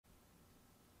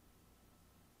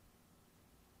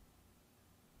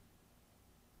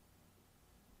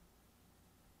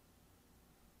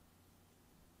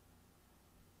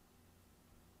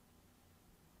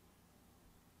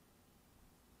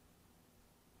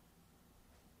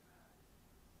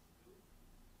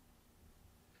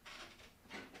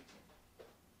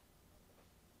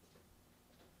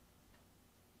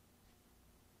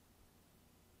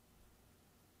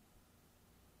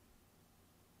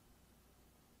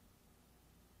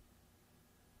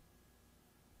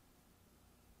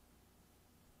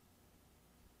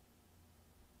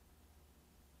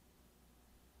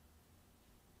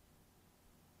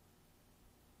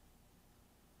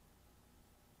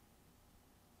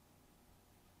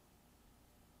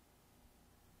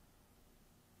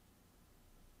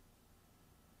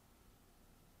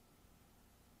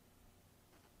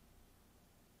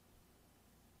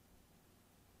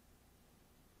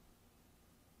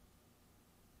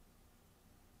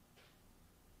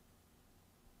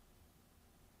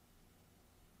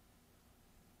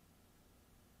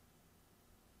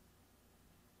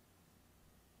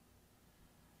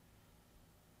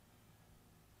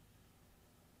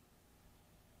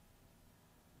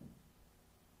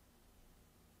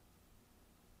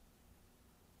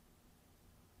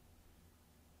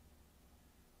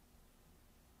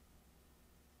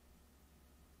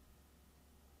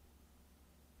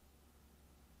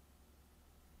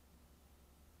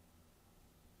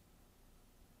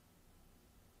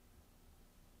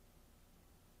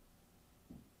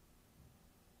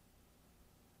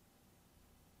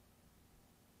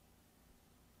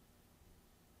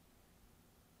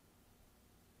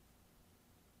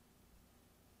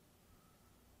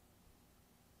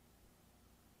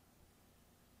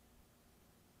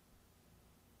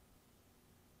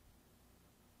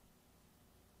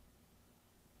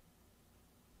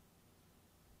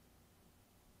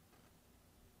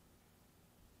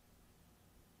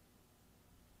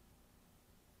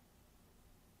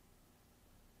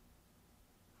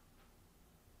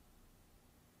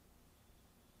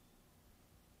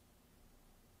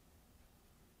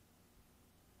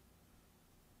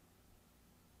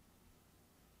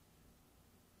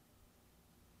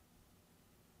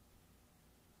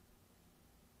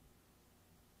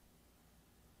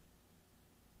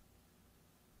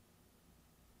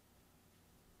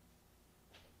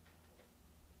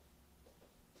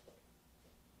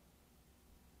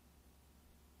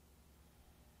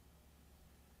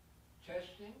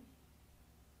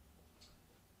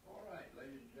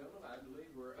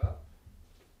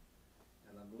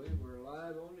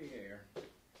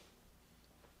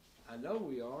know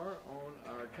we are on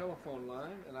our telephone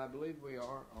line, and I believe we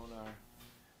are on our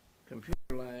computer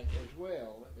line as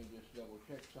well. Let me just double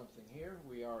check something here.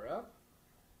 We are up.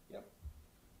 Yep.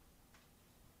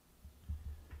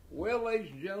 Well, ladies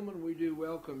and gentlemen, we do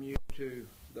welcome you to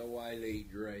the Wiley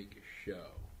Drake Show.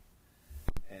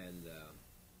 And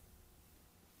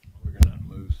we're going to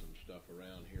move some stuff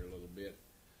around here a little bit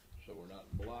so we're not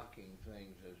blocking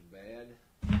things as bad.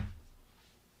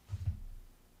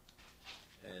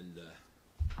 And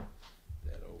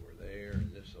that over there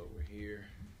and this over here.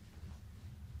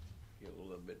 Get a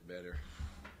little bit better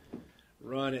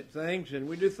run at things. And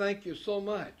we do thank you so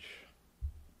much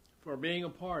for being a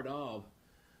part of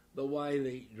the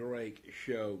Wiley Drake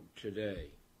Show today.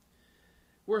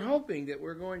 We're hoping that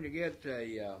we're going to get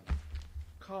a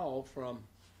call from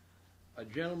a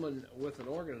gentleman with an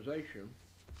organization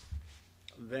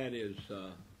that is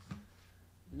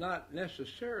not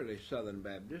necessarily Southern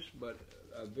Baptist, but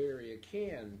very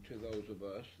akin to those of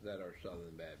us that are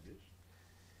Southern Baptists.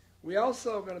 We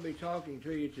also are going to be talking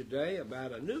to you today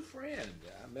about a new friend.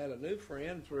 I met a new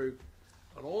friend through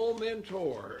an old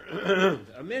mentor,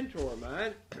 a mentor of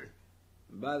mine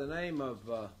by the name of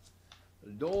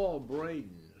Doyle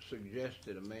Braden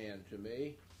suggested a man to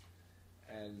me,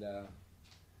 and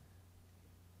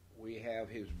we have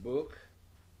his book,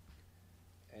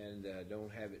 and I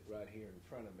don't have it right here in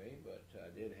front of me, but I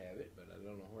did have it, but I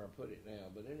don't know where I put it now.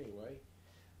 But anyway,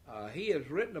 he has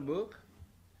written a book,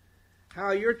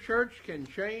 How Your Church Can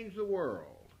Change the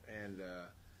World, and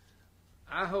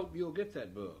I hope you'll get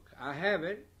that book. I have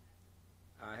it.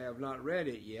 I have not read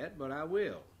it yet, but I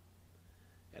will.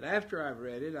 And after I've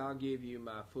read it, I'll give you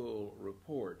my full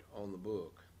report on the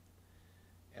book.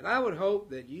 And I would hope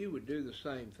that you would do the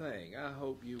same thing. I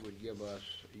hope you would give us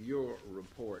your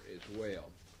report as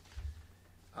well.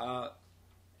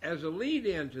 As a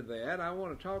lead-in to that, I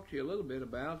want to talk to you a little bit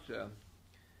about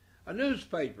a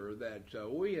newspaper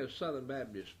that we as Southern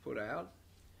Baptists put out.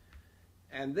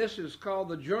 And this is called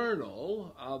the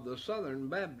Journal of the Southern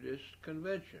Baptist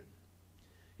Convention.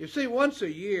 You see, once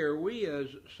a year, we as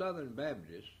Southern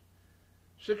Baptists,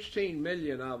 16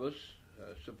 million of us,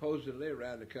 supposedly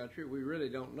around the country, we really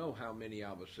don't know how many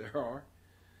of us there are,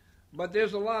 but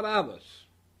there's a lot of us.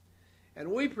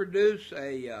 And we produce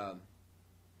a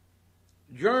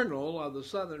Journal of the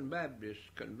Southern Baptist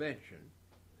Convention.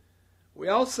 We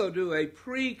also do a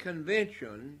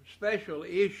pre-convention special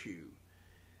issue,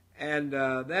 and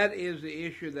that is the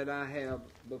issue that I have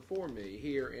before me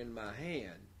here in my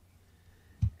hand.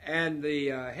 And the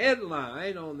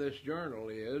headline on this journal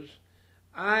is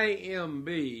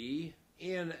IMB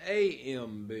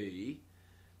NAMB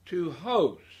to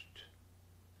host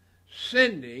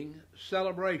sending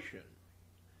celebration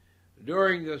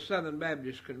during the Southern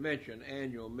Baptist Convention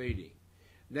annual meeting.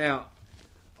 Now,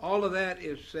 all of that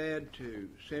is said to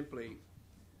simply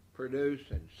produce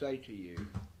and say to you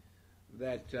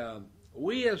that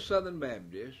we as Southern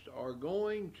Baptists are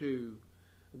going to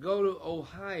go to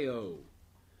Ohio.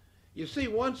 You see,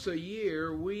 once a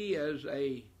year, we as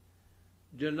a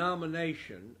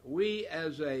denomination, we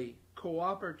as a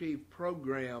cooperative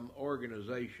program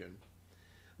organization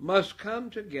must come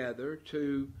together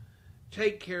to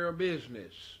take care of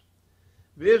business.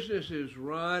 Business is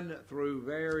run through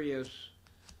various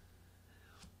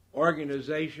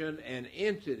organizations and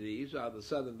entities of the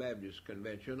Southern Baptist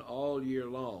Convention all year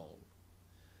long.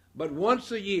 But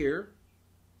once a year,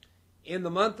 in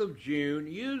the month of June,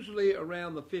 usually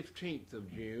around the 15th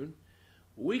of June,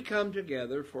 we come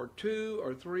together for 2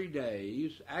 or 3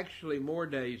 days, actually more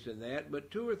days than that, but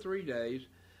 2 or 3 days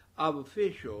of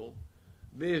official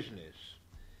business.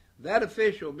 That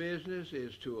official business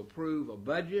is to approve a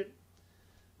budget.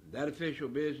 That official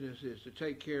business is to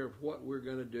take care of what we're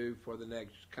going to do for the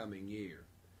next coming year.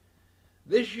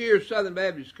 This year's Southern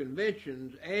Baptist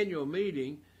Convention's annual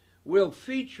meeting will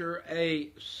feature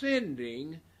a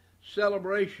sending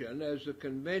celebration as the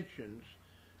convention's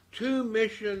 2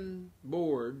 mission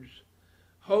boards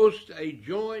host a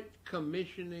joint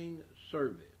commissioning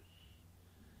service.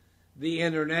 The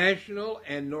International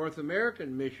and North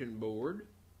American Mission Board,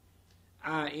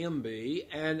 IMB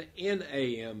and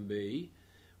NAMB,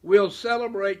 will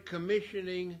celebrate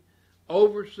commissioning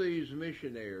overseas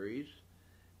missionaries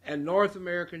and North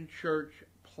American church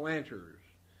planters.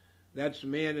 That's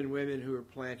men and women who are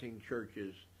planting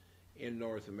churches in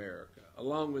North America,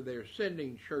 along with their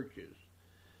sending churches.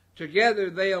 Together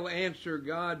they'll answer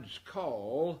God's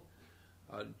call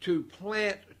to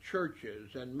plant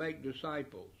churches and make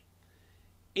disciples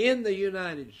in the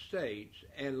United States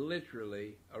and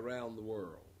literally around the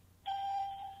world.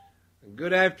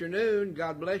 Good afternoon,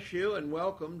 God bless you, and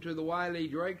welcome to the Wiley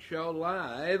Drake Show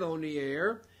live on the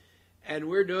air and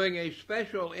we're doing a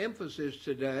special emphasis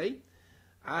today.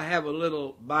 I have a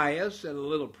little bias and a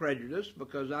little prejudice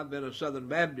because I've been a Southern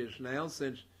Baptist now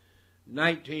since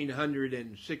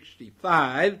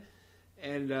 1965,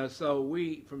 and so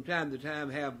we, from time to time,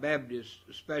 have Baptists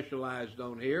specialized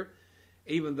on here,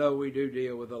 even though we do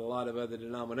deal with a lot of other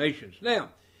denominations. Now,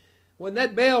 when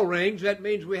that bell rings, that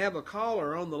means we have a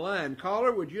caller on the line.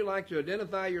 Caller, would you like to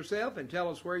identify yourself and tell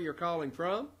us where you're calling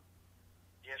from?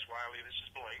 Yes, Wiley, this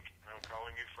is Blake. I'm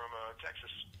calling you from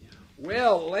Texas.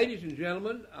 Well, ladies and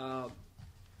gentlemen,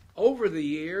 over the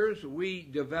years, we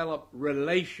developed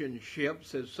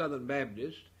relationships as Southern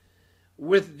Baptists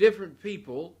with different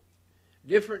people,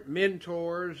 different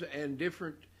mentors, and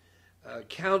different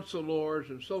counselors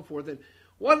and so forth. And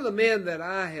one of the men that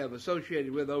I have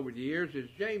associated with over the years is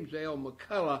James L.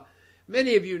 McCullough.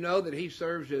 Many of you know that he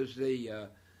serves as the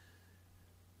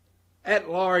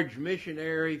at-large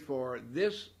missionary for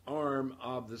this arm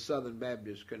of the Southern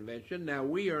Baptist Convention. Now,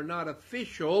 we are not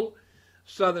official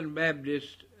Southern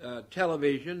Baptist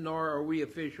television, nor are we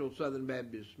official Southern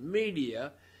Baptist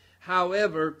media.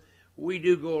 However, we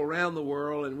do go around the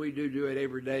world, and we do it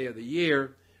every day of the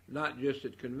year, not just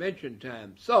at convention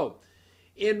time. So,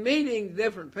 in meeting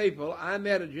different people, I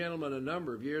met a gentleman a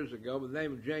number of years ago by the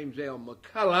name of James L.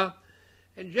 McCullough,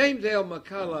 and James L.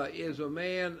 McCullough is a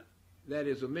man that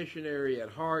is a missionary at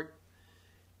heart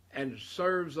and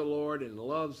serves the Lord and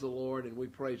loves the Lord, and we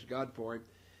praise God for him.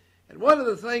 And one of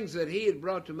the things that he had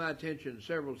brought to my attention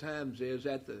several times is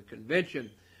at the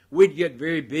convention, we'd get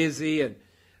very busy, and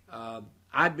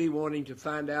I'd be wanting to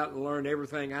find out and learn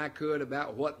everything I could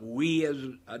about what we as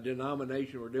a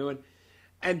denomination were doing.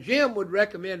 And Jim would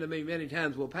recommend to me many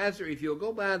times, well, Pastor, if you'll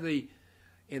go by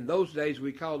in those days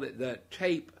we called it the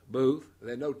tape booth.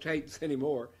 There are no tapes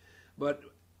anymore. But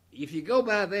if you go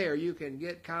by there, you can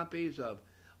get copies of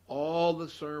all the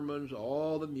sermons,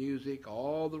 all the music,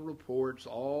 all the reports,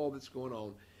 all that's going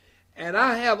on. And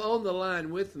I have on the line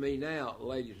with me now,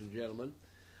 ladies and gentlemen,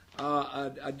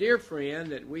 a dear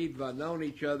friend that we've known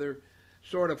each other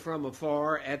sort of from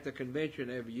afar at the convention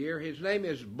every year. His name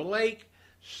is Blake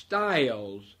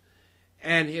Stiles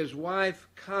and his wife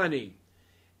Connie.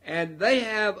 And they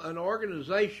have an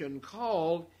organization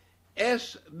called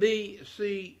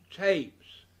SBC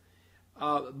Tapes.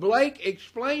 Blake,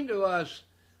 explain to us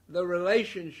the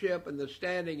relationship and the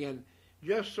standing, and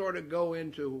just sort of go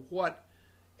into what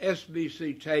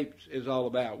SBC Tapes is all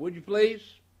about. Would you please?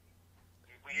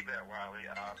 You bet, Wiley.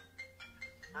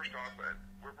 First off,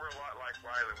 we're a lot like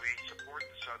Wiley. We support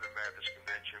the Southern Baptist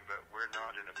Convention, but we're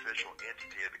not an official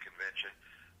entity of the convention.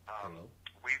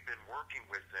 We've been working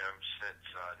with them since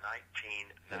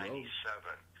 1997.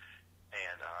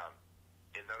 And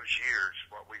in those years,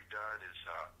 what we've done is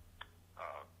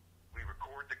we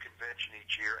record the convention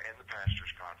each year and the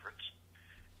pastors' conference.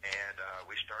 And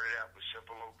we started out with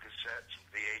simple old cassettes and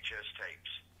VHS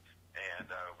tapes.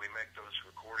 And we make those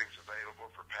recordings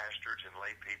available for pastors and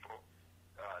lay people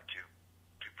to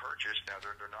purchase. Now,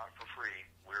 they're not for free.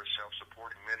 We're a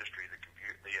self-supporting ministry. The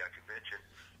convention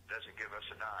doesn't give us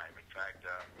a dime. In fact,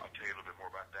 I'll tell you a little bit more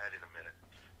about that in a minute.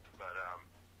 But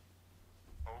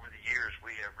over the years,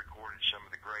 we have recorded some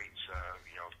of the greats,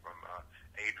 from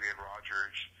Adrian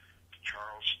Rogers to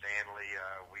Charles Stanley.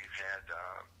 We've had,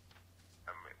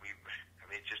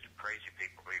 it's just crazy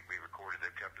people we recorded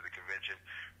that come to the convention.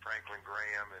 Franklin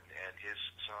Graham and his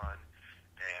son.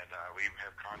 And we even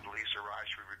have Condoleezza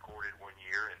Rice we recorded one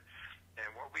year. And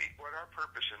what our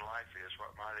purpose in life is,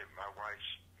 what my wife's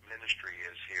ministry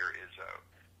is here is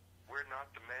we're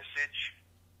not the message,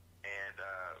 and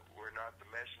we're not the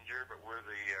messenger, but we're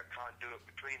the conduit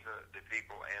between the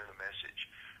people and the message.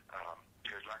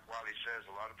 Because like Wiley says,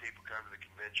 a lot of people come to the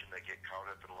convention, they get caught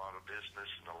up in a lot of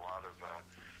business and a lot of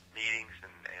meetings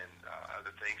and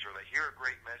other things, or they hear a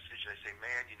great message, they say,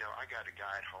 man, I got a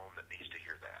guy at home that needs to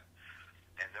hear that.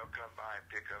 And they'll come by and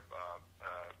pick up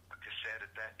a cassette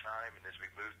at that time, and as we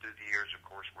move through the years, of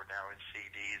course, we're now in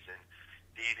CDs and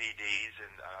DVDs,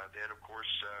 and then, of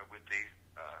course, with the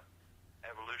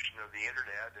evolution of the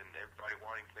internet and everybody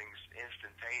wanting things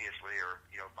instantaneously, or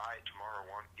buy it tomorrow,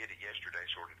 get it yesterday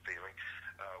sort of feeling,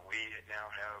 we now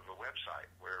have a website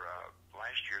where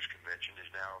last year's convention is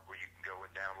now where you can go and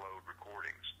download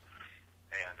recordings.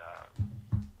 And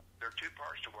there are two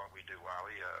parts to what we do,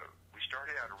 Wiley. We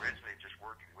started out originally just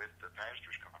working with the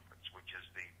pastors' conference, which is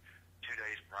the 2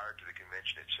 days prior to the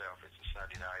convention itself. It's a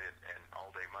Sunday night and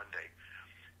all-day Monday.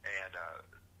 And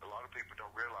a lot of people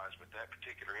don't realize, but that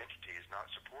particular entity is not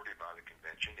supported by the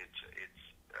convention. It's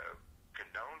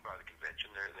condoned by the convention.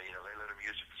 They let them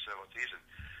use the facilities and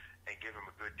give them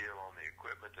a good deal on the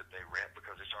equipment that they rent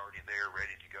because it's already there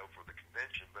ready to go for the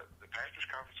convention. But the pastors'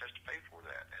 conference has to pay for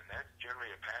that, and that's generally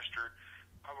a pastor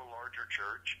of a larger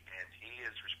church, and he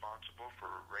is responsible for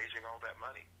raising all that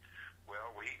money. Well,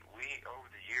 we over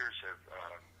the years have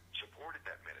supported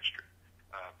that ministry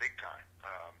big time,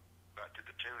 but to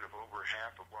the tune of over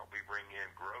half of what we bring in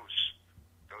gross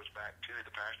goes back to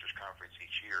the pastors' conference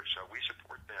each year. So we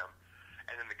support them,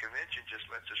 and then the convention just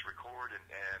lets us record and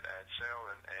sell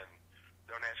and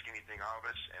don't ask anything of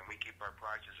us, and we keep our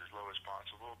prices as low as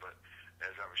possible. But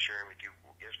as I was sharing with you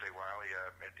yesterday, Wiley,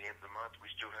 at the end of the month, we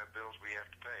still have bills we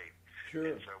have to pay. Sure.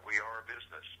 And so we are a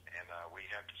business, and we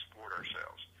have to support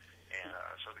ourselves. And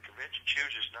so the convention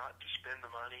chooses not to spend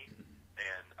the money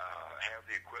and have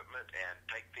the equipment and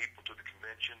take people to the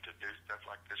convention to do stuff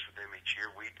like this for them each year.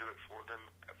 We do it for them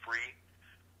free,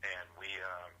 and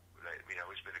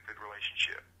it's been a good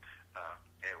relationship.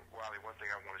 And Wiley, one thing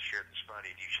I want to share that's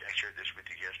funny, I shared this with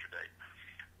you yesterday.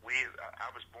 I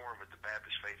was born with the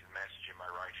Baptist faith and message in my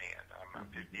right hand.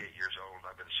 I'm 58 years old.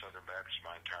 I've been a Southern Baptist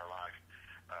my entire life.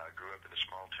 Grew up in a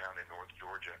small town in North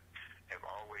Georgia. Have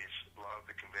always loved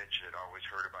the convention. Had always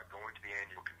heard about going to the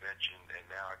annual convention, and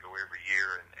now I go every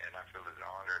year, and I feel it an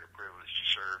honor and a privilege to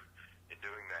serve in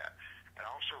doing that. And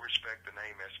I also respect the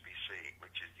name SBC,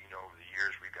 which is, over the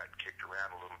years we've got kicked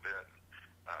around a little bit.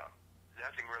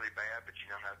 Nothing really bad, but you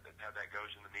know how that goes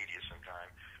in the media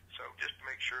sometimes. So just to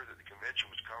make sure that the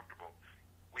convention was comfortable,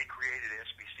 we created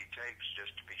SBC Tapes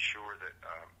just to be sure that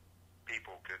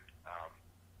people could,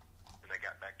 when they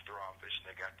got back to their office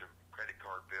and they got their credit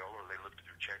card bill or they looked at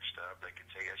their check stub, they could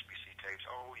say SBC Tapes,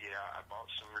 oh yeah, I bought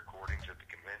some recordings at the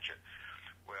convention.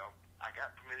 Well, I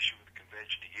got permission from the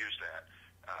convention to use that,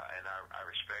 and I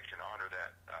respect and honor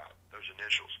those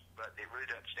initials. But it really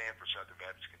doesn't stand for Southern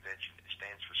Baptist Convention. It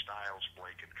stands for Styles,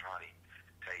 Blake, and Connie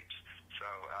Tapes. So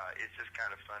it's just kind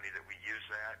of funny that we use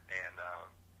that, and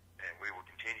we will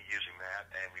continue using that,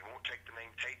 and we won't take the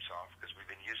name Tapes off because we've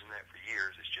been using that for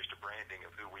years. It's just a branding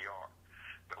of who we are.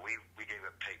 But we gave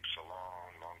up Tapes a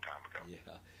long, long time ago.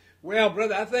 Yeah. Well,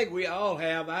 brother, I think we all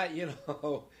have. I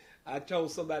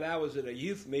told somebody I was at a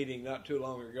youth meeting not too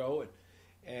long ago,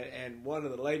 and one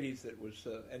of the ladies that was,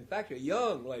 in fact, a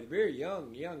young lady, very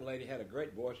young lady, had a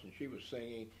great voice, and she was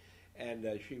singing, and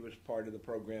she was part of the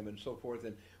program and so forth.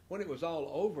 And when it was all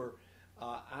over,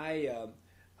 I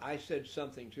said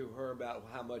something to her about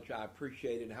how much I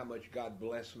appreciated, how much God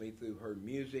blessed me through her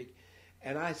music,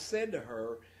 and I said to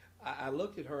her, I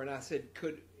looked at her and I said,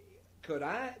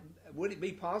 would it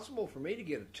be possible for me to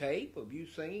get a tape of you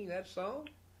singing that song?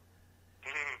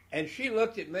 And she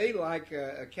looked at me like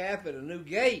a calf at a new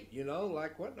gate,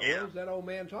 like, what in the world is that old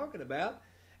man talking about?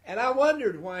 And I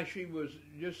wondered why she was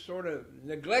just sort of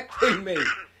neglecting me.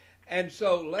 And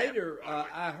so later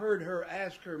I heard her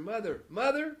ask her mother,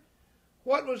 Mother,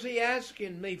 what was he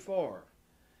asking me for?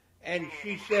 And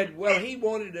she said, well, he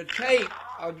wanted a tape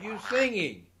of you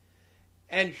singing.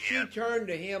 And she turned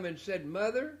to him and said,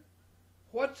 Mother,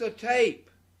 what's a tape?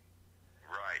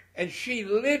 Right. And she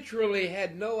literally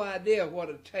had no idea what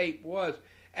a tape was.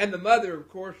 And the mother, of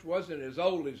course, wasn't as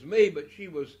old as me, but she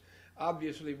was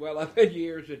obviously well up in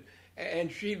years. And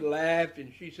she laughed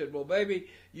and she said, well, baby,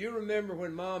 you remember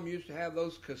when Mom used to have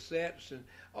those cassettes? And,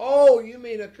 oh, you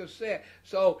mean a cassette.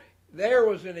 So there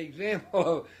was an example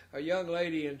of a young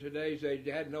lady in today's age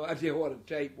that had no idea what a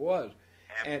tape was.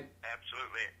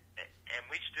 Absolutely. And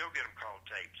we still get them called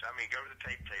tapes. I mean, go to the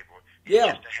tape table. It's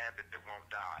just a habit that won't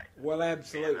die. Well,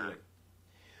 absolutely.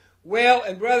 Well,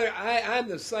 and brother, I'm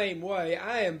the same way.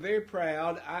 I am very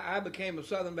proud. I became a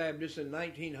Southern Baptist in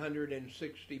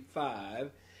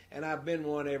 1965, and I've been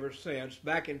one ever since.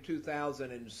 Back in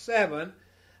 2007,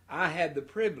 I had the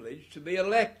privilege to be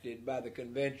elected by the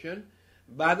convention,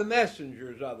 by the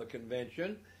messengers of the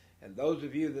convention. And those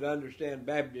of you that understand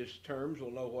Baptist terms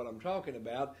will know what I'm talking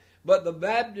about. But the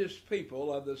Baptist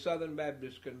people of the Southern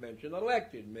Baptist Convention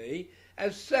elected me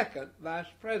as second vice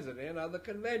president of the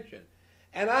convention.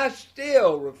 And I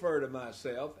still refer to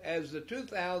myself as the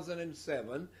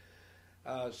 2007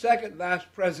 second vice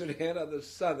president of the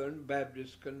Southern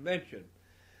Baptist Convention.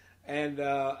 And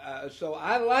so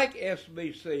I like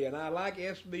SBC, and I like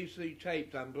SBC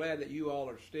Tapes. I'm glad that you all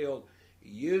are still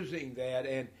using that.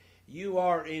 And you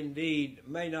are indeed,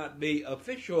 may not be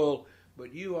official,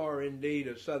 but you are indeed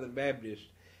a Southern Baptist.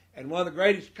 And one of the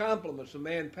greatest compliments a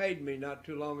man paid me not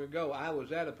too long ago, I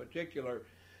was at a particular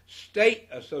state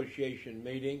association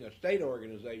meeting, a state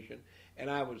organization, and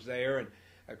I was there. And,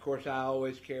 of course, I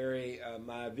always carry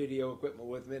my video equipment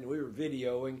with me, and we were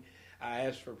videoing. I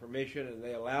asked for permission, and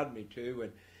they allowed me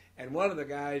to. And one of the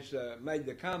guys made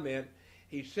the comment.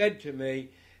 He said to me,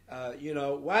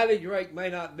 Wiley Drake may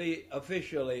not be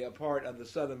officially a part of the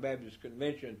Southern Baptist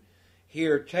Convention.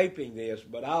 here taping this,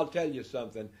 but I'll tell you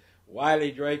something.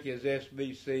 Wiley Drake is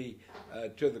SBC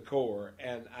to the core,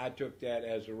 and I took that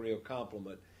as a real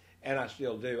compliment, and I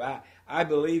still do. I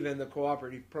believe in the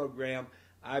cooperative program.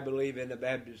 I believe in the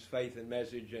Baptist faith and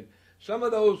message, and some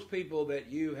of those people that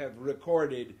you have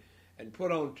recorded and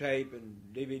put on tape and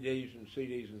DVDs and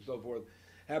CDs and so forth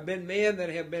have been men that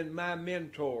have been my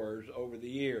mentors over the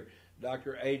year.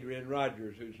 Dr. Adrian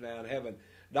Rogers, who's now in heaven,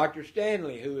 Dr.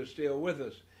 Stanley, who is still with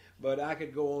us, but I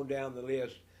could go on down the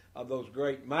list of those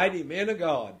great, mighty men of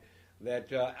God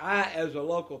that I, as a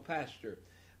local pastor,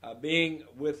 being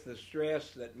with the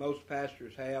stress that most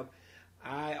pastors have,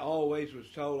 I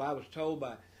was told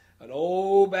by an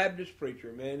old Baptist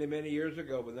preacher many, many years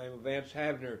ago by the name of Vance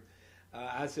Havner,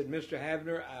 I said, Mr.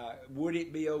 Havner, would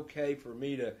it be okay for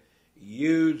me to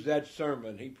use that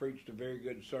sermon? He preached a very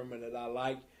good sermon that I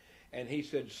liked, and he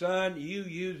said, son, you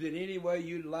use it any way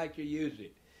you'd like to use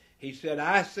it. He said,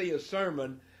 I see a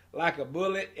sermon like a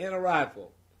bullet in a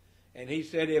rifle. And he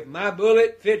said, if my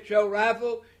bullet fits your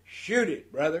rifle, shoot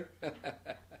it, brother.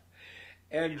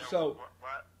 And so...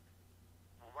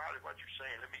 What you're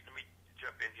saying, let me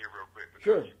jump in here real quick.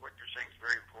 Sure. What you're saying is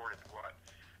very important.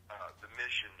 The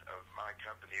mission of my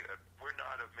company, we're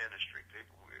not a ministry.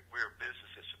 We're a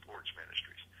business that supports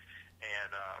ministries.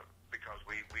 And because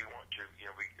we want to,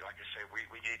 like I say,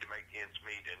 we need to make ends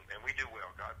meet, and we do well.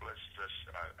 God blesses us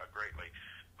greatly.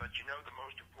 But the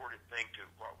most important thing to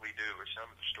what we do is some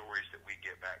of the stories that we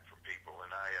get back from people.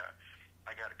 And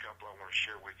I got a couple I want to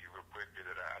share with you real quickly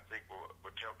that I think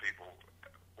will tell people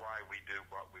why we do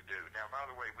what we do. Now, by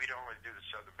the way, we don't only do the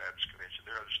Southern Baptist Convention.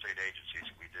 There are other state agencies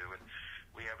that we do, and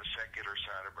we have a secular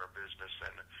side of our business,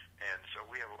 and so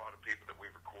we have a lot of people that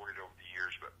we've recorded over the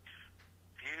years. But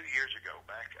a few years ago,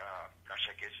 back,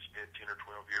 I guess it's been 10 or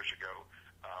 12 years ago,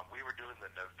 we were doing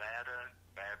the Nevada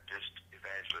Baptist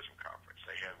Evangelism Conference.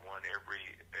 They had one every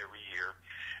year,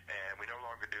 and we no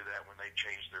longer do that when they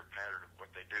change their pattern of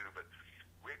what they do, but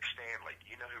Rick Stanley,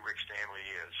 you know who Rick Stanley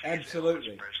is?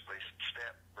 Absolutely. He's Elvis Presley's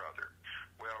stepbrother.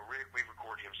 Well, Rick, we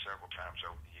recorded him several times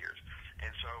over the years.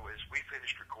 And so as we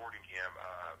finished recording him,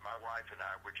 my wife and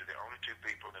I, which are the only two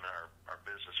people in our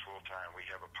business full-time, we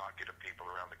have a pocket of people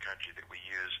around the country that we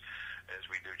use as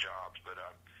we do jobs. But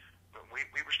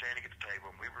we were standing at the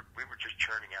table, and we were just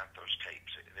churning out those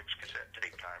tapes. And it was cassette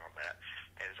tape time on that.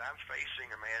 And as I'm facing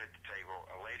a man at the table,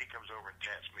 a lady comes over and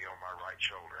taps me on my right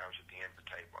shoulder. I was at the end of the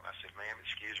table. And I said, ma'am,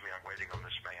 excuse me, I'm waiting on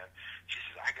this man. She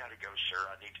says, I got to go, sir.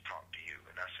 I need to talk to you.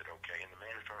 And I said, okay. And the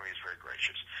man in front of me is very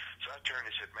gracious. So I turned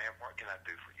and said, ma'am, what can I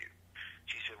do for you?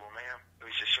 She said, well, ma'am,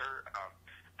 he said, sir,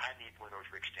 I need one of those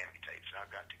Rick Stanley tapes, and I've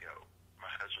got to go.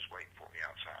 My husband's waiting for me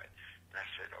outside. And I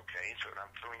said, okay. And so I'm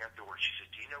filling out the order. She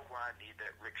said, do you know why I need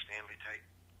that Rick Stanley tape?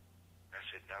 I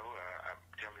said, no,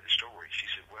 tell me the story. She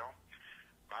said, well,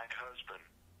 my husband,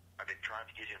 I've been trying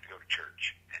to get him to go to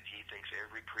church, and he thinks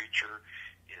every preacher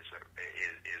is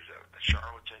a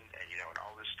charlatan and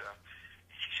all this stuff.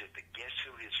 She said, but guess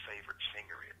who his favorite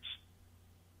singer is?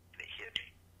 And it hit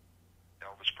me.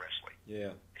 Elvis Presley.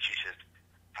 Yeah. And she said,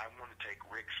 I want to take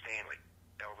Rick Stanley,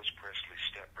 Elvis Presley's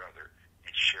stepbrother,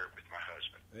 and share it with my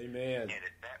husband. Amen. And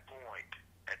at that point,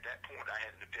 I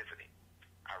had an epiphany.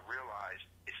 I realized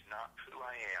it's not who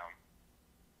I am,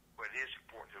 but it is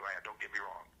important who I am. Don't get me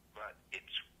wrong, but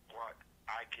it's what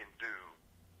I can do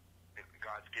that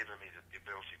God's given me the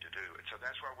ability to do. And so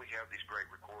that's why we have these great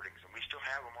recordings, and we still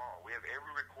have them all. We have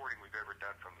every recording we've ever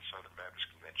done from the Southern Baptist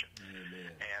Convention.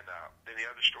 Amen. And then the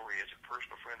other story is a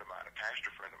personal friend of mine, a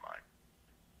pastor friend of mine.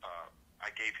 I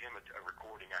gave him a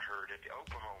recording I heard at the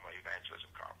Oklahoma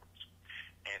Evangelism Conference.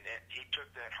 And he took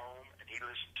that home, and he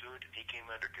listened to it, and he came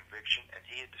under conviction, and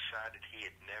he had decided he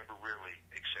had never really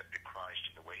accepted Christ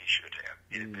in the way he should have.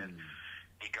 He'd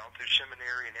gone through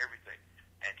seminary and everything,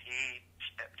 and he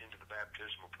stepped into the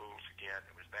baptismal pools again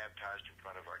and was baptized in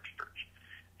front of our church.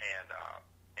 And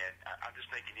I'm just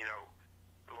thinking,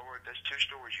 Lord, that's two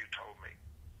stories you told me.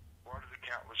 What are the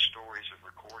countless stories of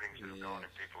recordings that have gone in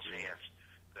people's hands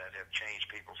that have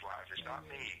changed people's lives? It's not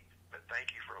me, but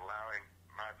thank you for allowing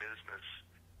my business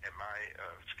and my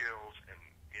skills and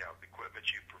the equipment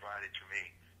you've provided to me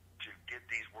to get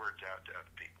these words out to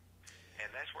other people. And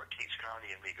that's what keeps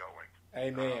Connie and me going.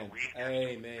 Amen. We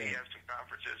have some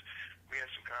conferences.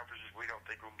 We don't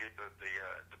think we'll get the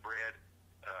bread,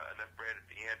 enough bread at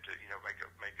the end to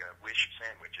make a wish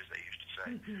sandwich, as they used to say.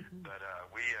 But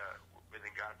and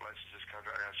then God blesses us, comes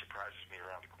right out and surprises me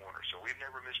around the corner. So we've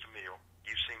never missed a meal.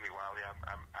 You've seen me, Wiley.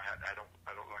 I don't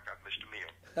look like I've missed a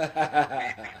meal.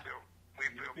 we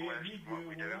feel blessed in what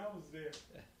we do.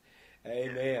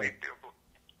 Amen.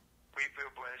 We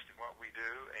feel blessed in what we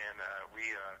do, and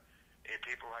and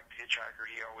people like the Hitchhiker,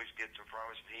 he always gets them from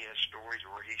us, and he has stories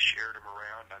where he shared them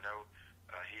around. I know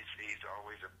he's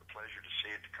always a pleasure to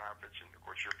see at the conference, and of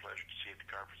course, your pleasure to see at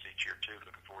the conference each year too.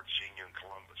 Looking forward to seeing you in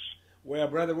Columbus. Well,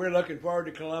 brother, we're looking forward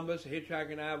to Columbus.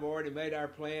 Hitchhiker and I have already made our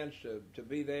plans to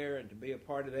be there and to be a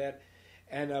part of that.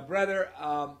 And, brother,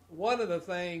 one of the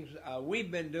things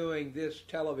we've been doing this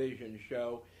television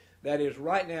show that is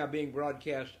right now being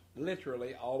broadcast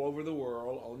literally all over the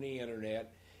world on the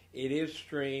Internet. It is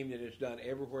streamed and it's done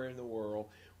everywhere in the world.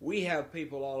 We have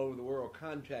people all over the world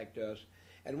contact us.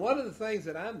 And one of the things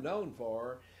that I'm known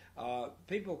for,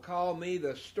 people call me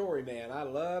the story man. I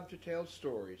love to tell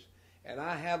stories. And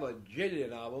I have a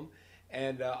jillion of them,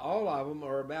 and all of them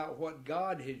are about what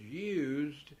God has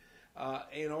used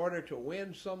in order to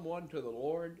win someone to the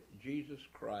Lord Jesus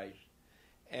Christ.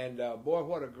 And boy,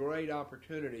 what a great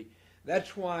opportunity.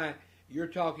 That's why you're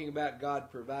talking about God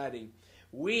providing.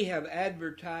 We have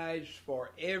advertised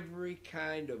for every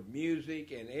kind of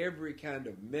music and every kind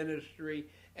of ministry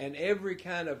and every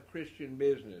kind of Christian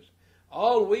business.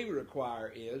 All we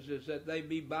require is that they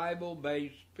be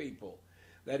Bible-based people.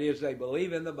 That is, they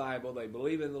believe in the Bible, they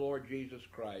believe in the Lord Jesus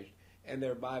Christ, and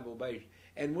they're Bible-based.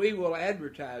 And we will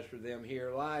advertise for them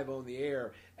here live on the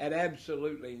air at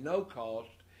absolutely no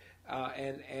cost.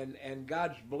 And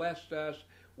God's blessed us.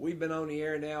 We've been on the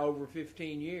air now over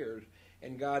 15 years,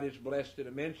 and God has blessed it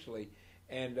immensely.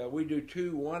 And we do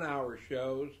 2 one-hour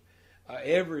shows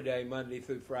every day, Monday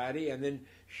through Friday, and then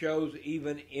shows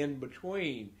even in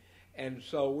between. And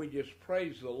so we just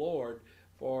praise the Lord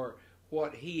for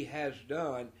what he has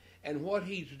done and what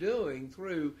he's doing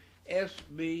through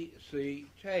SBC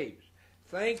Tapes.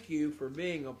 Thank you for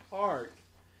being a part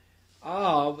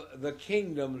of the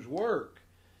kingdom's work,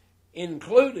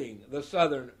 including the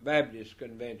Southern Baptist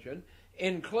Convention,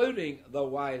 including the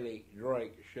Wiley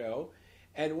Drake Show.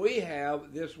 And we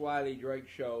have this Wiley Drake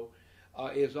Show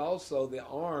is also the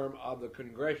arm of the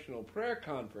Congressional Prayer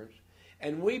Conference,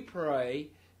 and we pray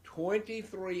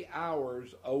 23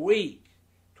 hours a week.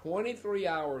 23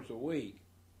 hours a week.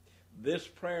 This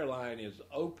prayer line is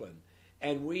open,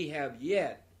 and we have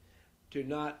yet to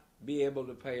not be able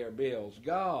to pay our bills.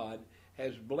 God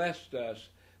has blessed us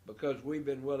because we've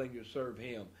been willing to serve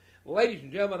him. Ladies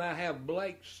and gentlemen, I have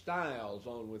Blake Stiles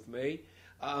on with me,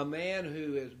 a man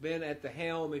who has been at the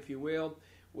helm, if you will,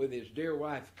 with his dear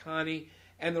wife, Connie.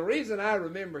 And the reason I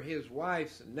remember his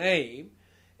wife's name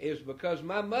is because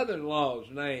my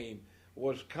mother-in-law's name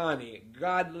was Connie,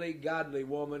 godly, godly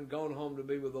woman, gone home to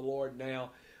be with the Lord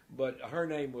now, but her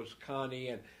name was Connie,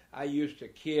 and I used to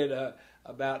kid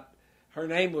about her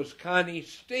name was Connie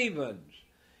Stevens,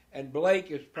 and Blake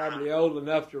is probably old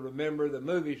enough to remember the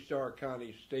movie star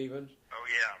Connie Stevens. Oh,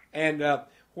 yeah. And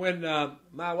when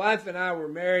my wife and I were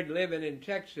married living in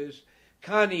Texas,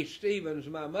 Connie Stevens,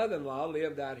 my mother-in-law,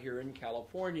 lived out here in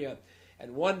California,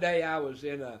 and one day I was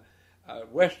in a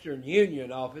Western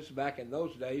Union office back in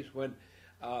those days when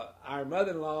my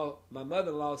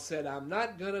mother-in-law said, I'm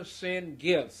not going to send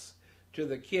gifts to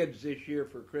the kids this year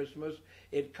for Christmas.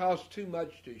 It costs too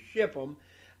much to ship them.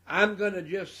 I'm going to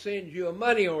just send you a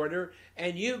money order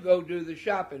and you go do the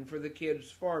shopping for the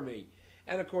kids for me.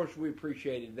 And of course we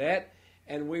appreciated that.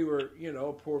 And we were,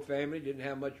 a poor family, didn't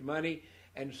have much money.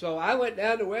 And so I went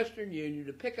down to Western Union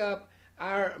to pick up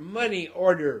our money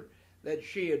order that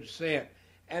she had sent.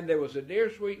 And there was a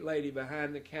dear sweet lady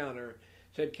behind the counter,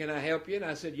 said, can I help you? And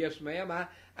I said, yes, ma'am,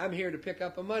 I'm here to pick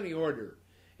up a money order.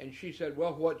 And she said,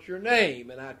 well, what's your name?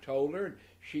 And I told her, and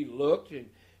she looked, and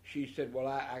she said, well,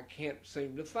 I can't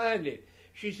seem to find it.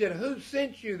 She said, who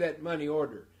sent you that money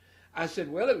order? I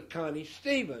said, well, it was Connie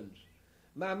Stevens,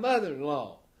 my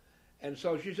mother-in-law. And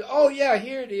so she said, oh, yeah,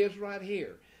 here it is right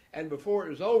here. And before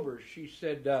it was over, she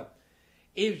said,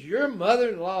 is your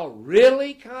mother-in-law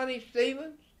really Connie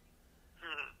Stevens?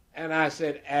 And I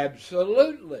said,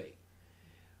 absolutely.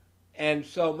 And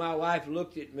so my wife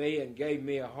looked at me and gave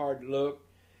me a hard look.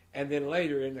 And then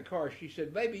later in the car, she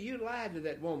said, baby, you lied to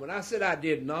that woman. I said, I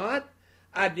did not.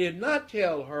 I did not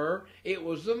tell her it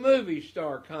was the movie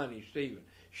star Connie Stevens.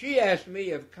 She asked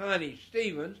me if Connie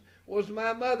Stevens was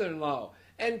my mother-in-law.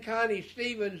 And Connie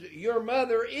Stevens, your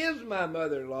mother is my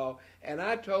mother-in-law. And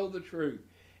I told the truth.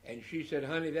 And she said,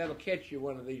 honey, that'll catch you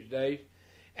one of these days.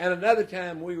 And another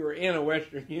time we were in a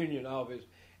Western Union office,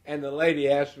 and the lady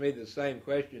asked me the same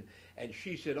question. And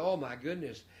she said, oh, my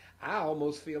goodness, I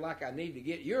almost feel like I need to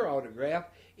get your autograph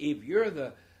if you're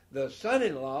the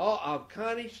son-in-law of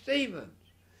Connie Stevens.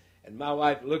 And my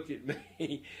wife looked at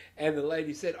me, and the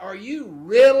lady said, are you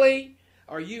really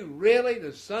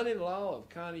the son-in-law of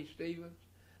Connie Stevens?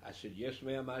 I said, yes,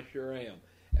 ma'am, I sure am.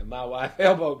 And my wife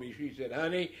elbowed me. She said,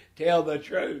 honey, tell the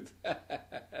truth.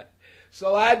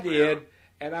 So I did,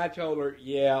 and I told her,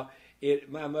 yeah,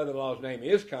 my mother-in-law's name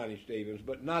is Connie Stevens,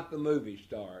 but not the movie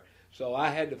star. So I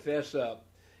had to fess up,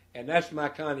 and that's my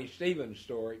Connie Stevens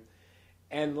story.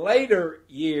 And later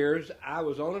years, I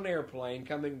was on an airplane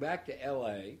coming back to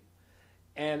L.A.,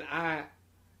 and I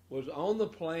was on the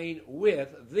plane with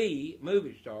the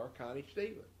movie star, Connie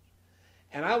Stevens.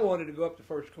 And I wanted to go up to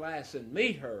first class and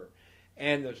meet her.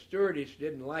 And the stewardess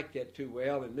didn't like that too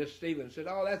well, and Miss Stevens said,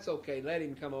 oh, that's okay, let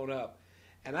him come on up.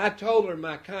 And I told her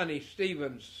my Connie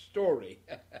Stevens story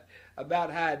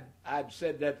about how I'd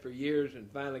said that for years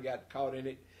and finally got caught in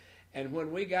it. And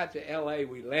when we got to L.A.,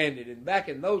 we landed. And back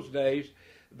in those days,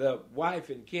 the wife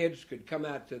and kids could come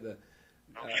out to the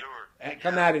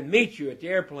come out and meet you at the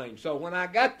airplane. So when I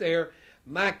got there,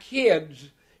 my kids,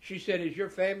 she said, is your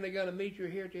family going to meet you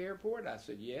here at the airport? I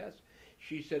said, yes.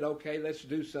 She said, okay, let's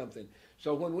do something.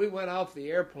 So when we went off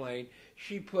the airplane,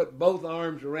 she put both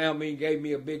arms around me and gave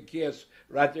me a big kiss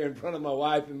right there in front of my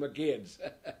wife and my kids.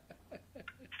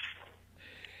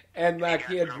 And my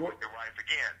kids were... your wife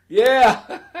again.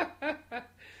 Yeah.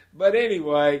 But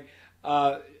anyway,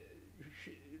 my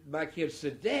kids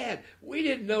said, Dad, we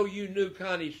didn't know you knew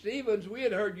Connie Stevens. We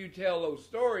had heard you tell those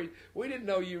stories. We didn't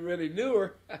know you really knew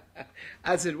her.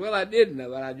 I said, well, I didn't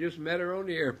know it. I just met her on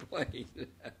the airplane.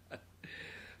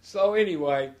 So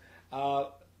anyway,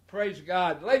 praise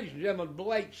God. Ladies and gentlemen,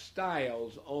 Blake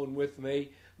Stiles on with me.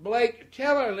 Blake,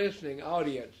 tell our listening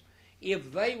audience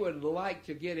if they would like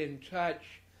to get in touch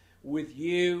with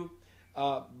you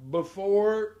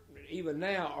before, even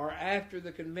now, or after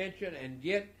the convention and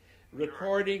get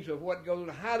recordings of what goes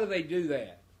on. How do they do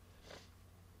that?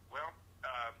 Well,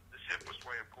 the simplest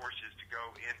way, of course, is to go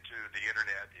into the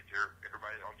internet. If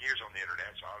everybody on years on the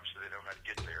internet, so obviously they know how to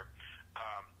get there.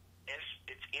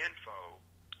 It's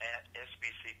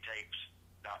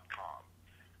info@sbctapes.com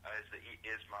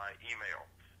is my email.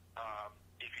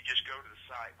 If you just go to the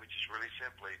site, which is really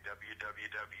simply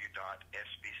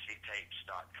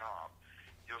www.sbctapes.com,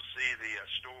 you'll see the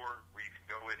store where you can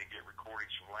go in and get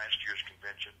recordings from last year's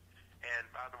convention. And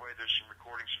by the way, there's some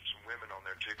recordings from some women on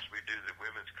there too, because we do the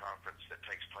women's conference that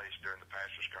takes place during the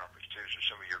pastors' conference too. So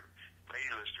some of your lady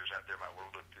listeners out there might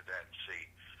want to look through that and see.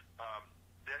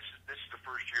 This is the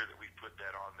first year that we put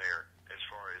that on there as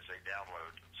far as a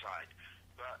download site.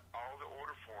 But all the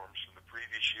order forms from the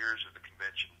previous years of the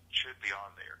convention should be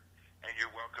on there. And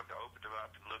you're welcome to open them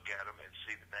up and look at them and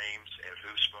see the names and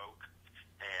who spoke.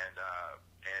 And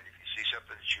if you see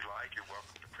something that you like, you're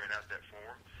welcome to print out that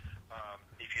form.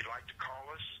 If you'd like to call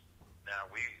us,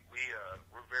 now we're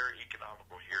very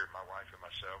economical here, my wife and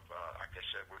myself. Like I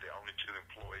said, we're the only two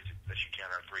employees, unless you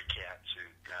count our three cats who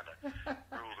kind of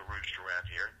rule the roost around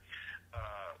here.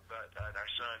 But our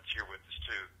son's here with us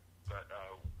too. But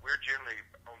we're generally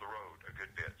on the road a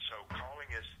good bit. So calling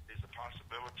is a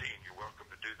possibility, and you're welcome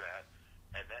to do that.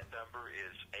 And that number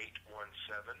is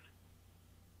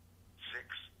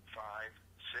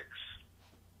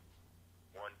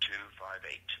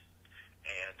 817-656-1258.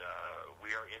 And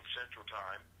we are in Central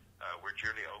Time. We're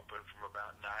generally open from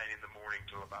about 9 in the morning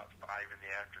till about 5 in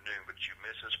the afternoon. But you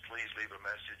miss us, please leave a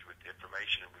message with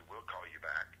information, and we will call you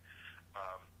back.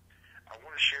 I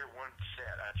want to share one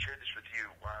set. I shared this with you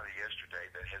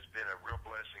yesterday that has been a real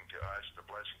blessing to us and a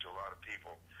blessing to a lot of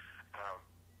people.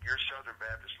 Your Southern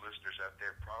Baptist listeners out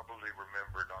there probably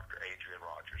remember Dr. Adrian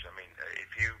Rogers. I mean,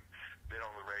 if you've been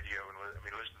on the radio and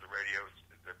listen to the radio,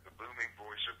 the booming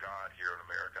voice of God here in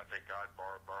America. I think God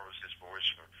borrows his voice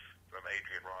from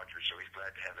Adrian Rogers, so he's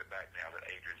glad to have it back now that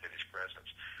Adrian's in his presence.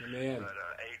 Amen. But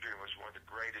Adrian was one of the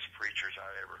greatest preachers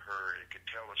I ever heard. He could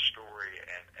tell a story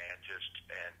and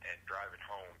drive it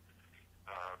home.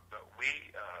 But when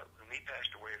he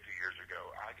passed away a few years ago,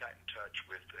 I got in touch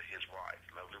with his wife,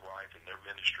 lovely wife, and their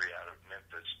ministry out of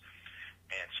Memphis,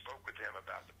 and spoke with them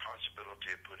about the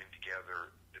possibility of putting together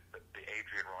the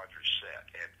Adrian Rogers set.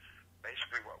 And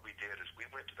basically what we did is we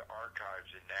went to the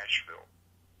archives in Nashville,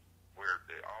 where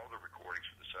all the recordings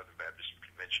for the Southern Baptist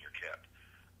Convention are kept,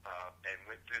 and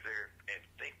went through there and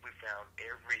think we found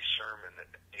every sermon that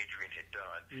Adrian had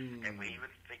done, and we even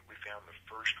think we found the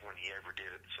first one he ever did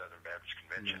at the Southern Baptist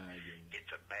Convention. It's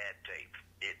a bad tape.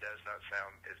 It does not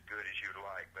sound as good as you'd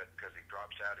like, but because he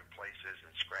drops out in places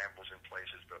and scrambles in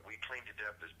places, but we cleaned it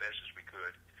up as best as we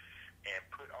could and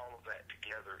put all of that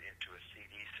together into a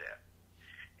CD set.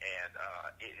 And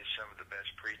it is some of the best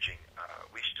preaching.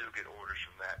 We still get orders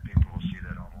from that. People will see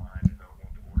that online and they'll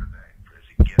want to order that as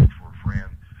a gift for a friend.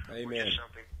 Amen. Or just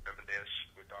something to reminisce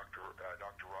with Dr.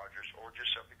 Rogers, or just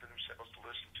something for themselves to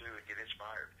listen to and get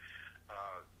inspired.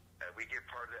 We give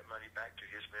part of that money back to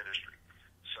his ministry.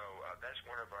 So that's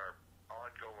one of our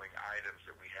ongoing items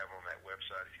that we have on that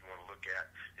website if you want to look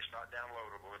at. It's not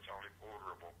downloadable, it's only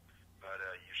orderable, but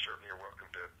you certainly are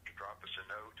welcome to drop us a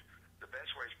note. The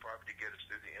best way is probably to get us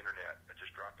through the internet.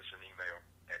 Just drop us an email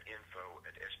at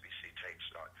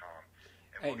info@sbctapes.com,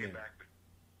 and we'll get back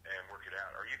and work it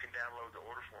out. Or you can download the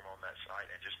order form on that site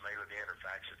and just mail it in or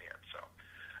fax it in. So,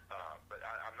 but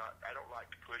I don't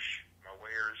like to push my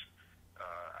wares.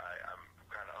 I'm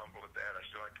kind of humble at that. I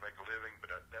still like to make a living, but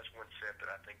that's one set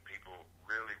that I think people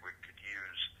really could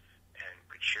use and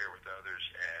could share with others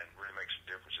and really make some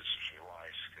differences in their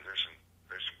lives, because there's some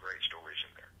great stories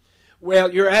in there.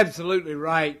 Well, you're absolutely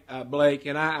right, Blake,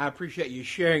 and I appreciate you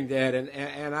sharing that,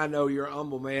 and I know you're a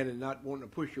humble man and not wanting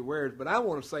to push your wares, but I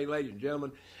want to say, ladies and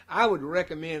gentlemen, I would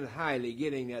recommend highly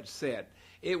getting that set.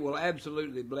 It will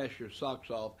absolutely bless your socks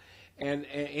off. And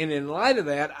in light of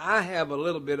that, I have a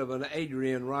little bit of an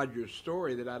Adrian Rogers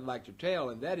story that I'd like to tell,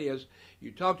 and that is,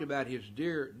 you talked about his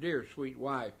dear, dear sweet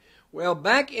wife. Well,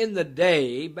 back in the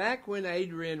day, back when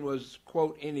Adrian was,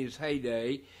 quote, in his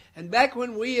heyday, and back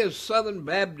when we as Southern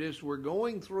Baptists were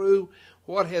going through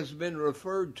what has been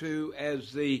referred to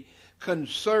as the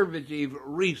conservative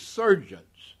resurgence,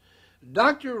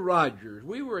 Dr. Rogers,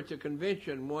 we were at the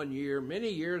convention one year, many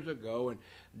years ago, and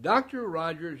Dr.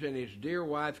 Rogers and his dear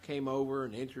wife came over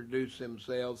and introduced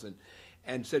themselves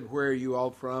and said, where are you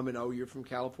all from? And, oh, you're from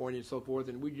California and so forth.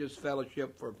 And we just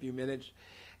fellowshiped for a few minutes.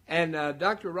 And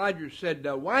Dr. Rogers said,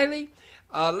 Wiley,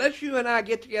 let's you and I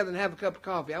get together and have a cup of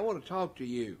coffee. I want to talk to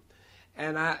you.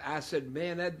 And I said,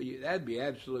 man, that'd be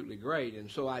absolutely great. And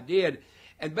so I did.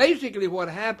 And basically what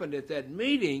happened at that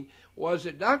meeting was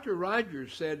that Dr.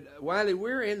 Rogers said, Wiley,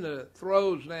 we're in the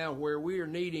throes now where we are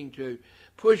needing to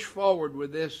push forward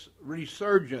with this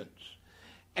resurgence.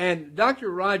 And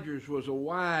Dr. Rogers was a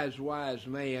wise, wise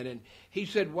man. And he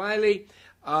said, Wiley,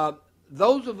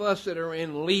 those of us that are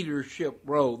in leadership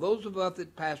role, those of us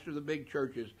that pastor the big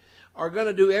churches, are going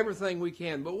to do everything we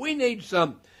can. But we need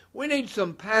some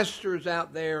pastors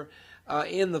out there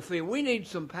in the field. We need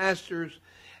some pastors.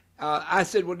 I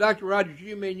said, well, Dr. Rogers,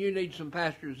 you mean you need some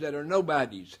pastors that are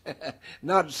nobodies,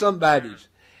 not somebodies.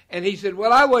 And he said,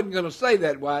 well, I wasn't going to say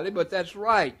that, Wiley, but that's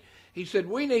right. He said,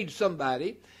 we need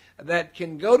somebody that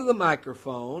can go to the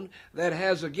microphone, that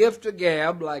has a gift of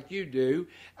gab like you do,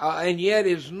 and yet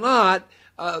is not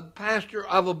a pastor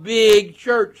of a big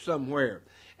church somewhere.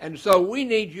 And so we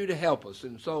need you to help us.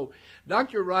 And so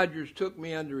Dr. Rogers took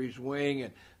me under his wing,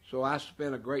 and so I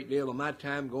spent a great deal of my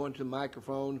time going to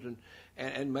microphones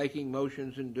and making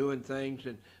motions and doing things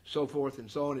and so forth and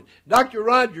so on. And Dr.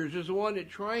 Rogers is the one that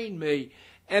trained me.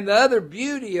 And the other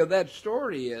beauty of that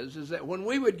story is that when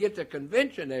we would get to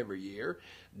convention every year,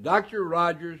 Dr.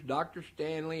 Rogers, Dr.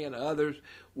 Stanley, and others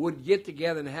would get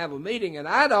together and have a meeting, and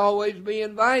I'd always be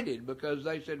invited because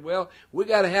they said, well, we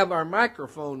got to have our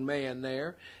microphone man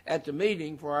there at the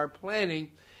meeting for our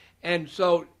planning. And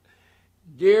so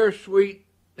dear, sweet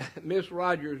Miss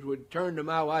Rogers would turn to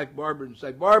my wife, Barbara, and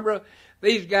say, Barbara,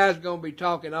 these guys are going to be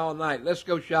talking all night. Let's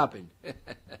go shopping.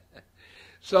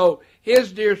 So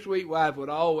his dear sweet wife would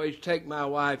always take my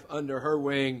wife under her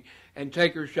wing and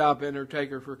take her shopping or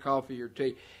take her for coffee or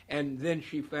tea. And then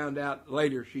she found out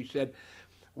later, she said,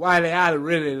 Wiley, I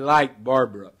really like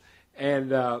Barbara. And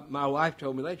my wife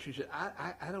told me later, she said,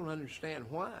 I don't understand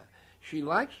why. She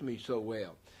likes me so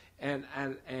well. And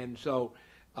so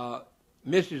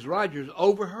Mrs. Rogers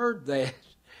overheard that,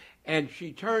 and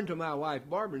she turned to my wife,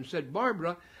 Barbara, and said,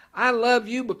 Barbara, I love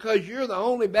you because you're the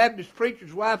only Baptist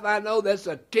preacher's wife I know that's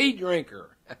a tea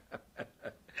drinker.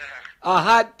 A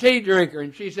hot tea drinker.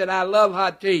 And she said, I love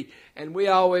hot tea. And we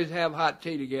always have hot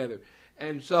tea together.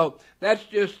 And so that's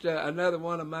just another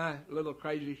one of my little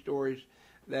crazy stories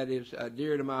that is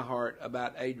dear to my heart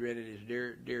about Adrian and his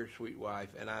dear, dear sweet wife.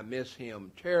 And I miss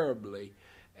him terribly,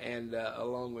 and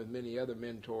along with many other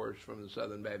mentors from the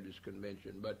Southern Baptist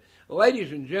Convention. But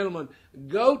ladies and gentlemen,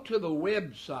 go to the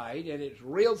website, and it's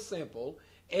real simple,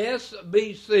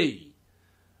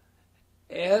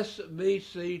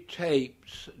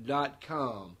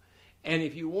 SBCtapes.com. And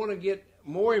if you want to get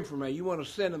more information, you want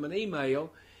to send them an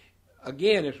email,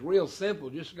 again, it's real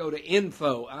simple. Just go to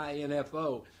info,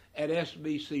 I-N-F-O, at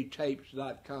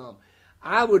SBCtapes.com.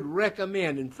 I would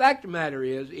recommend, in fact, the matter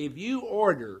is, if you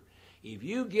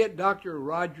get Dr.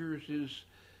 Rogers'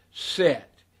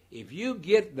 set, if you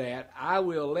get that,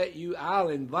 I'll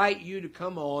invite you to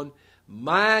come on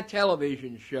my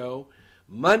television show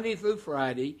Monday through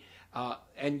Friday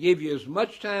and give you as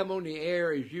much time on the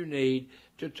air as you need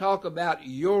to talk about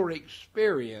your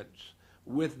experience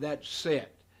with that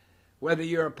set. Whether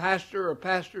you're a pastor or a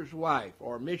pastor's wife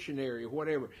or a missionary or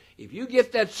whatever, if you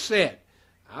get that set,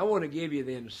 I want to give you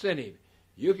the incentive.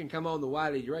 You can come on the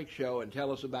Wiley Drake Show and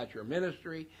tell us about your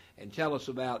ministry and tell us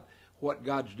about what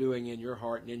God's doing in your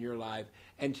heart and in your life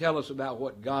and tell us about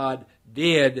what God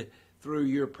did through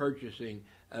your purchasing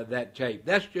that tape.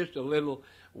 That's just a little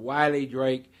Wiley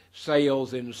Drake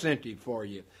sales incentive for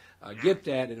you. Get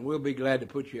that, and we'll be glad to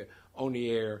put you on the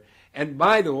air. And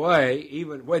by the way,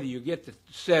 even whether you get the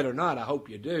set or not, I hope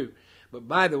you do, but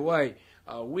by the way,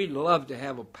 we'd love to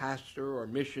have a pastor or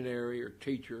missionary or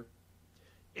teacher,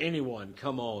 anyone,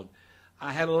 come on.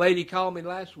 I had a lady call me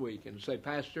last week and say,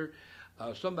 Pastor,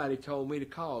 somebody told me to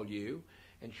call you.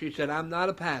 And she said, I'm not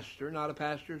a pastor, not a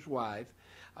pastor's wife,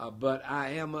 but I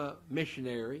am a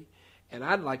missionary, and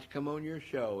I'd like to come on your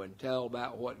show and tell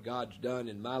about what God's done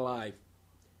in my life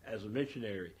as a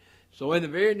missionary. So in the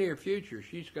very near future,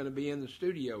 she's going to be in the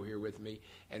studio here with me,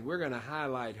 and we're going to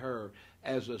highlight her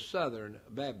as a Southern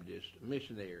Baptist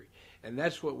missionary. And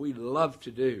that's what we love to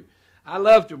do. I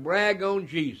love to brag on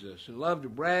Jesus and love to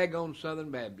brag on Southern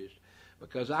Baptist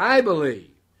because I believe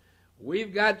we're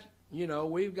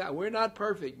not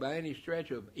perfect by any stretch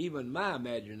of even my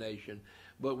imagination,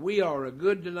 but we are a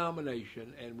good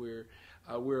denomination, and we're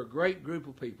a great group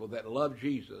of people that love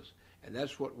Jesus, and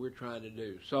that's what we're trying to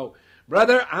do. So,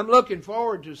 brother, I'm looking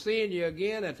forward to seeing you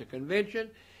again at the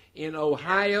convention in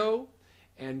Ohio,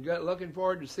 and looking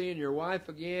forward to seeing your wife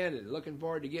again, and looking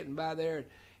forward to getting by there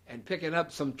and picking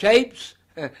up some tapes,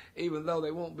 even though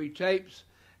they won't be tapes.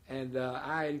 And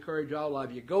I encourage all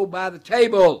of you, go by the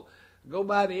table. Go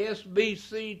by the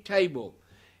SBC table.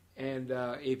 And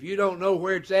if you don't know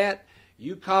where it's at,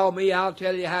 you call me. I'll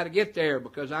tell you how to get there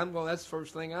because that's the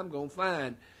first thing I'm going to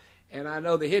find. And I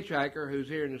know the hitchhiker who's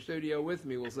here in the studio with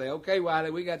me will say, okay, Wiley,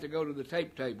 we got to go to the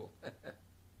tape table. We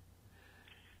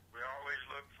always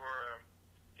look for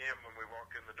him when we walk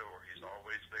in the door. He's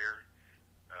always there.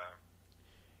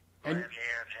 Glad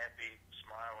hand, happy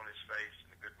smile on his face, and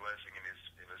a good blessing in his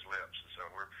lips. And so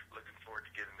we're looking forward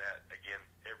to getting that again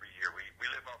every year. We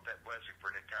live off that blessing for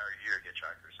an entire year,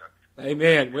 hitchhiker. So.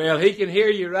 Amen. Well, he can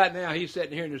hear you right now. He's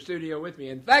sitting here in the studio with me.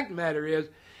 In fact, the matter is,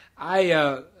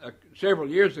 several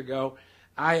years ago,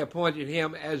 I appointed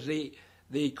him as the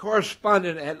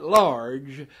correspondent at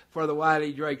large for the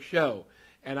Wiley Drake Show.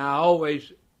 And I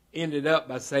always ended up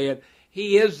by saying,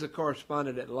 he is the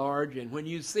correspondent at large, and when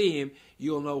you see him,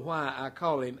 you'll know why I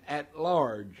call him at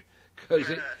large,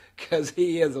 because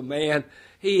he is a man.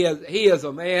 He is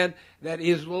a man that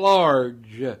is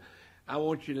large. I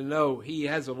want you to know he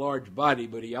has a large body,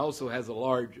 but he also has a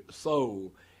large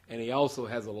soul, and he also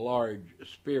has a large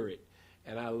spirit,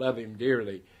 and I love him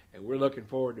dearly, and we're looking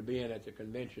forward to being at the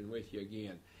convention with you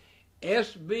again.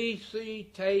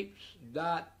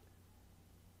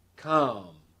 SBCTapes.com,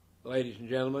 ladies and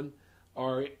gentlemen,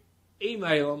 or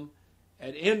email them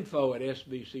at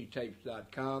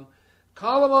info@sbctapes.com.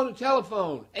 Call them on the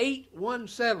telephone,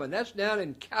 817. That's down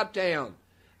in Cowtown.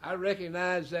 I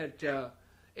recognize that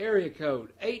area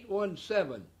code,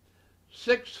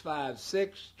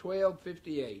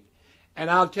 817-656-1258.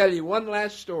 And I'll tell you one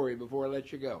last story before I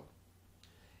let you go.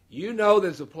 You know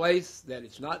there's a place that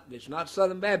it's not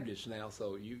Southern Baptist now,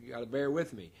 so you got to bear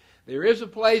with me. There is a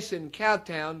place in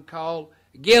Cowtown called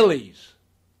Gilley's.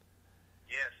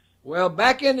 Yes. Well,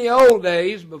 back in the old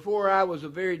days, before I was a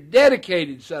very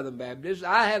dedicated Southern Baptist,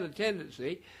 I had a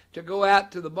tendency to go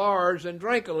out to the bars and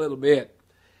drink a little bit.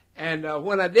 And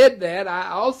when I did that,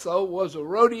 I also was a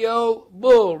rodeo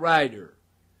bull rider.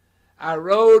 I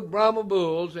rode Brahma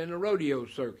bulls in the rodeo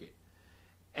circuit.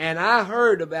 And I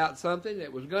heard about something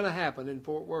that was going to happen in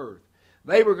Fort Worth.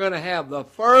 They were going to have the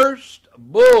first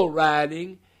bull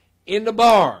riding in the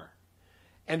bar.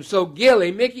 And so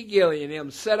Mickey Gilley and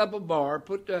them set up a bar,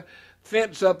 put the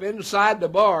fence up inside the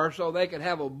bar so they could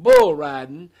have a bull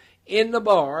riding in the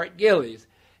bar at Gilley's.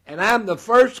 And I'm the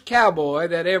first cowboy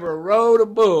that ever rode a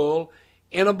bull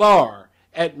in a bar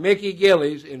at Mickey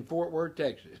Gilley's in Fort Worth,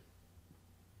 Texas.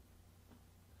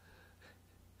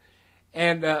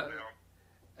 And that...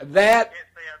 I can't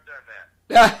say I've done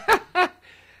that.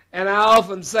 And I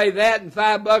often say that, and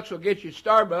 $5 will get you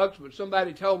Starbucks, but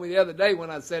somebody told me the other day when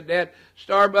I said that,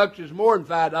 Starbucks is more than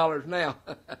 $5 now.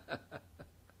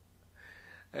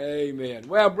 Amen.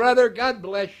 Well, brother, God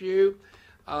bless you.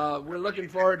 We're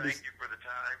looking forward to... Thank you for the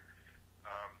time.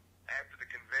 After the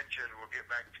convention, we'll get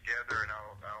back together, and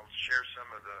I'll share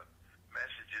some of the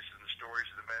messages and the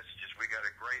stories of the messages. We got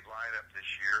a great lineup this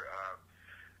year.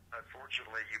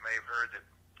 Unfortunately, you may have heard that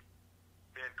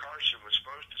Ben Carson was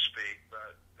supposed to speak,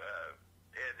 but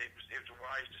and it was a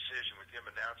wise decision with him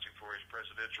announcing for his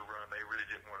presidential run. They really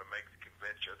didn't want to make the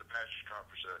convention, the pastors'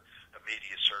 conference, a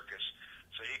media circus.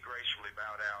 So he gracefully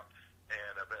bowed out,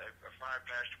 and a fine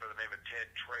pastor by the name of Ted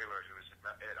Traylor, who is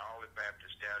at Olive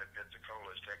Baptist down in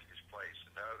Pensacola, is taking his place.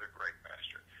 Another great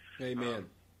pastor. Amen.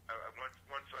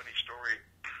 One funny story,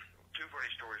 two funny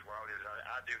stories while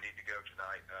I do need to go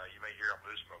tonight. You may hear I'm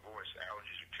losing my voice.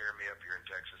 Allergies are tearing me up here in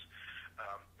Texas.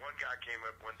 One guy came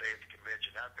up one day at the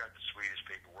convention. I've got the sweetest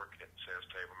people working at the sales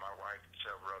table, my wife and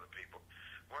several other people.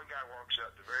 One guy walks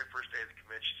up the very first day of the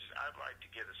convention, says, I'd like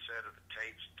to get a set of the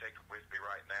tapes and take them with me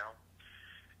right now.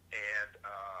 And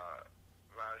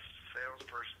my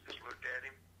salesperson just looked at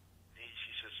him.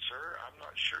 She says, sir, I'm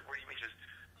not sure. What do you mean? He says,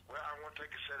 well, I want to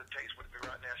take a set of tapes with me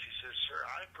right now. She says, sir,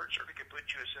 I'm pretty sure we can put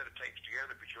you a set of tapes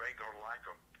together, but you ain't going to like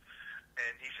them.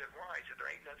 And he said, why? He said,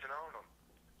 there ain't nothing on them.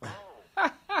 Oh,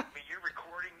 I mean, you're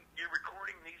recording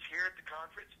these here at the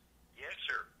conference? Yes,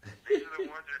 sir. These are the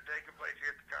ones that are taking place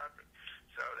here at the conference.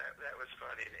 So that was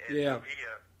funny. And yeah. He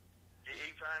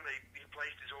finally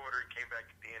placed his order and came back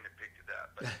at the end and picked it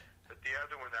up. But the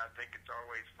other one that I think it's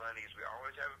always funny is we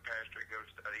always have a pastor that goes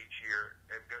out each year.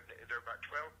 And there are about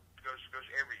 12 goes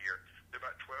every year. There are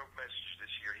about 12 messages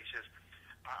this year. He says,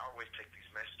 I always take these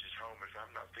messages home. If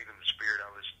I'm not feeling the Spirit,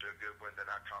 I'll listen to a good one, then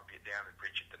I'll copy it down and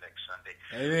preach it the next Sunday.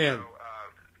 Amen. So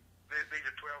these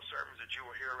are 12 sermons that you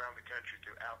will hear around the country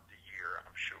throughout the year,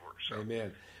 I'm sure. So,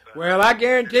 amen. Well, I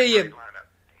guarantee you,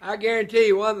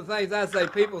 one of the things I say,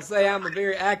 people say I'm a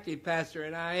very active pastor,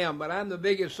 and I am, but I'm the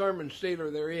biggest sermon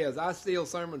stealer there is. I steal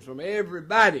sermons from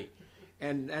everybody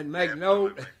and make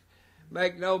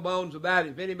no bones about it.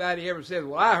 If anybody ever says,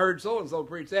 well, I heard so-and-so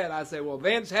preach that, I say, well,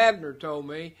 Vince Havner told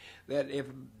me that if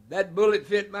that bullet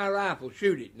fit my rifle,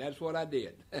 shoot it. And that's what I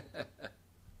did.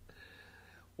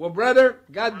 Well, brother,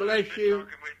 God bless you.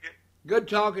 Good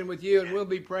talking with you, and we'll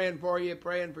be praying for you,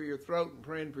 praying for your throat and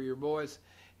praying for your voice.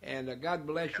 And God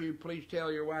bless you. Please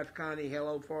tell your wife, Connie,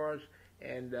 hello for us.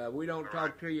 And we don't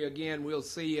talk to you again. We'll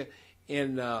see you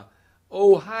in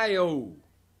Ohio. In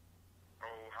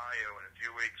a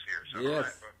few weeks here. So, yes. All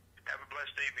right, well, have a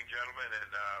blessed evening, gentlemen,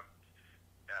 and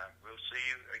we'll see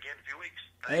you again in a few weeks.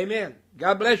 Thanks. Amen.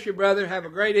 God bless you, brother. Have a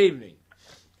great evening.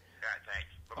 All right, thanks.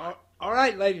 Bye-bye. All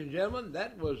right, ladies and gentlemen,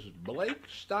 that was Blake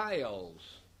Stiles,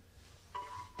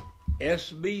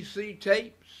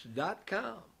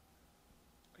 SBCTapes.com.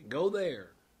 Go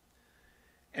there.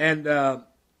 And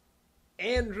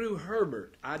Andrew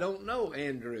Herbert. I don't know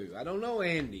Andrew. I don't know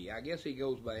Andy. I guess he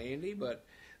goes by Andy, but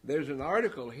there's an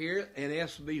article here in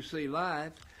SBC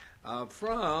Life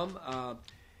from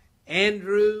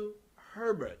Andrew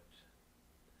Herbert.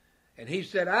 And he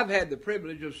said, I've had the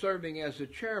privilege of serving as the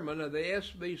chairman of the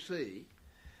SBC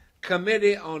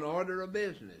Committee on Order of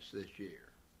Business this year.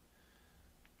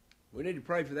 We need to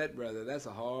pray for that, brother. That's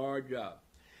a hard job.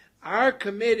 Our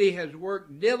committee has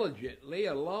worked diligently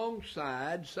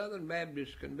alongside Southern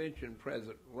Baptist Convention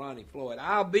President Ronnie Floyd.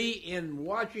 I'll be in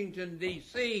Washington,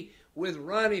 D.C. with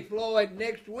Ronnie Floyd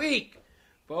next week.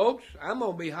 Folks, I'm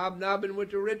going to be hobnobbing with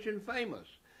the rich and famous.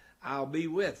 I'll be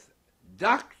with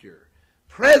Dr.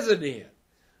 President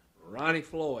Ronnie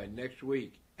Floyd next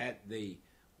week at the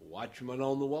Watchman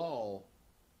on the Wall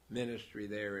ministry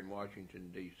there in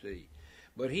Washington, D.C.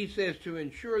 But he says to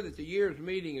ensure that the year's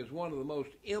meeting is one of the most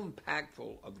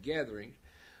impactful of gatherings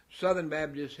Southern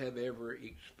Baptists have ever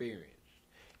experienced.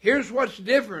 Here's what's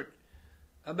different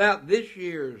about this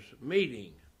year's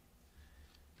meeting: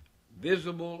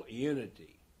 visible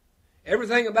unity.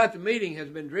 Everything about the meeting has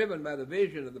been driven by the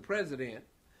vision of the President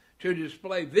to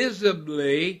display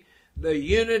visibly the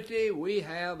unity we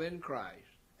have in Christ.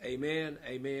 Amen,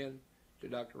 amen to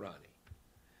Dr. Ronnie.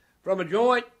 From a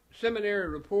joint seminary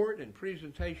report and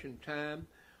presentation time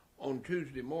on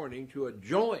Tuesday morning to a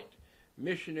joint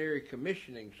missionary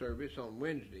commissioning service on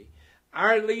Wednesday,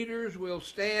 our leaders will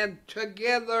stand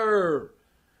together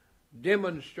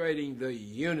demonstrating the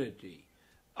unity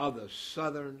of the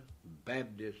Southern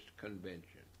Baptist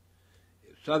Convention.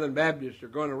 If Southern Baptists are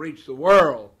going to reach the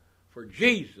world for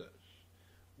Jesus,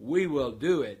 we will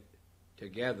do it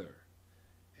together.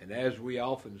 And as we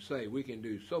often say, we can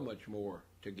do so much more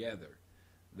together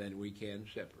than we can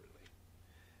separately.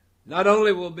 Not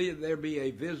only will there be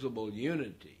a visible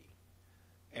unity,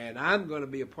 and I'm going to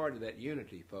be a part of that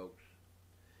unity, folks,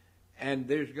 and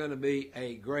there's going to be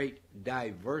a great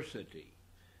diversity.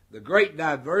 The great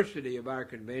diversity of our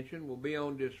convention will be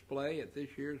on display at this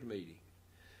year's meeting.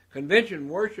 Convention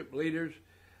worship leaders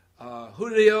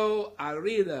Julio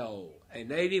Arrido, a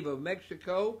native of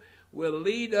Mexico, will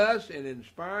lead us in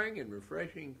inspiring and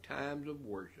refreshing times of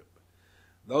worship.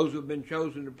 Those who have been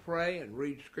chosen to pray and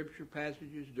read scripture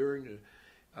passages during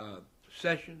the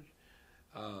sessions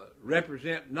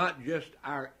represent not just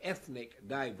our ethnic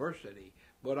diversity,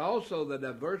 but also the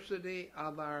diversity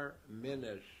of our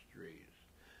ministries.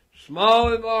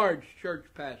 small and large church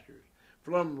pastors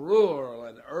from rural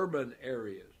and urban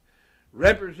areas,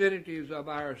 representatives of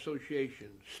our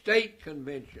associations, state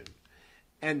conventions,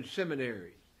 and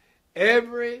seminaries.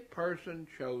 Every person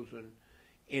chosen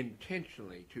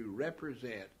intentionally to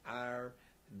represent our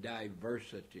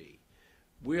diversity.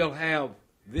 We'll have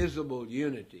visible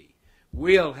unity.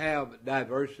 We'll have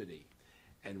diversity.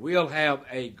 And we'll have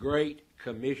a great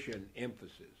commission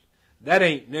emphasis. That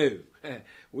ain't new.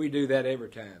 We do that every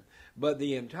time. But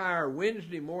the entire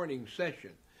Wednesday morning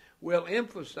session will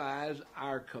emphasize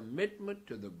our commitment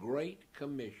to the Great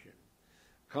Commission,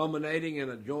 culminating in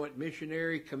a joint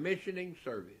missionary commissioning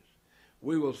service.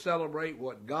 We will celebrate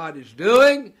what God is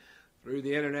doing through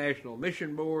the International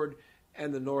Mission Board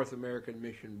and the North American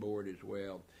Mission Board as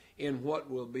well, in what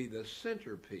will be the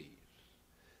centerpiece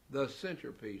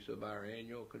of our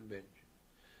annual convention.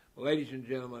 Ladies and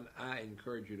gentlemen, I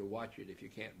encourage you to watch it if you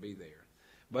can't be there.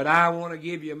 But I want to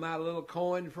give you my little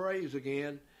coined phrase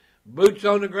again: boots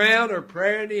on the ground or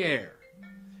prayer in the air.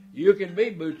 You can be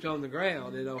boots on the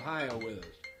ground in Ohio with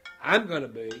us. I'm going to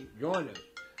be. Join us.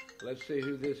 Let's see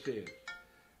who this is.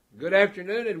 Good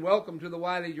afternoon and welcome to the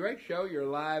Wiley Drake Show. You're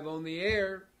live on the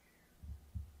air.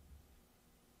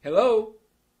 Hello?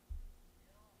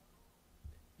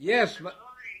 Yes.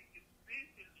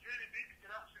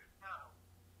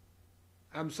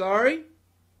 I'm sorry?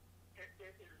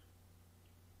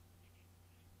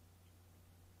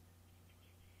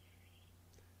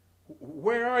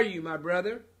 Where are you, my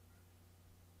brother?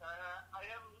 I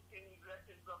am in the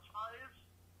 5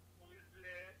 with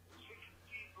 60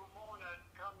 Pomona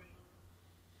coming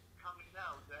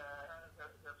now, the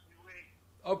freeway.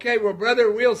 Okay, well, brother,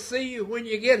 we'll see you when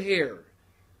you get here.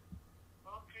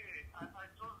 Okay, I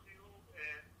told you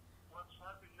what's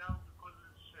happening now because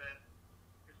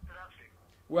it's traffic.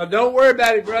 Well, don't worry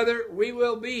about it, brother. We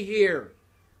will be here.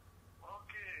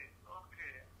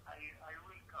 I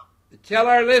will come. Tell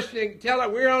our listening,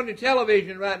 we're on the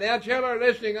television right now. Tell our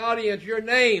listening audience your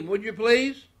name, would you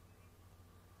please?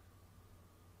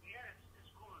 Yes,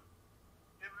 it's good.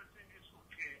 Everything is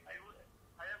okay.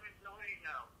 I am in the way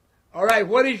now. All right,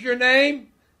 what is your name?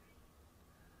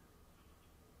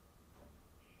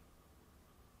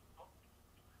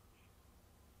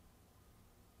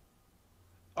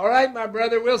 All right, my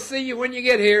brother, we'll see you when you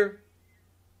get here.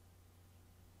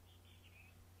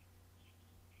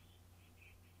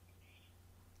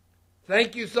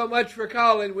 Thank you so much for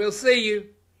calling. We'll see you.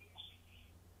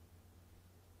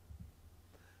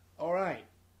 All right.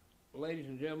 Ladies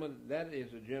and gentlemen, that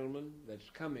is a gentleman that's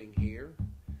coming here.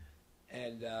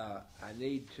 And I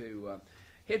need to...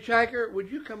 Hitchhiker, would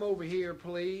you come over here,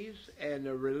 please, and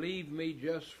relieve me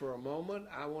just for a moment?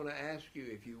 I want to ask you,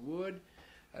 if you would,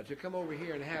 to come over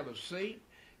here and have a seat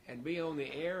and be on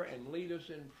the air and lead us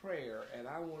in prayer. And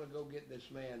I want to go get this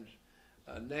man's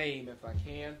name, if I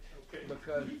can,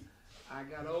 because I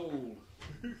got old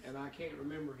and I can't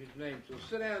remember his name. So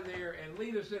sit down there and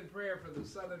lead us in prayer for the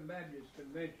Southern Baptist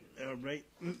Convention. All right.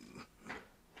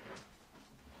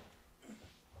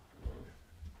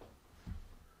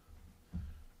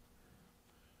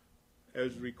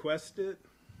 As requested,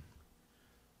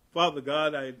 Father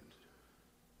God, I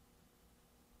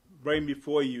bring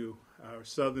before you our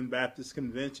Southern Baptist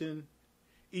Convention,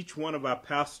 each one of our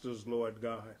pastors, Lord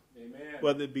God. Amen.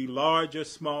 Whether it be large or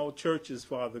small churches,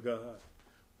 Father God.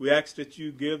 We ask that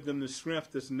you give them the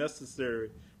strength that's necessary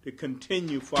to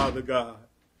continue, Father God,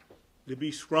 to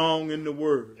be strong in the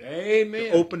word.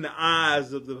 Amen. To open the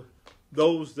eyes of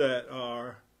those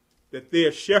that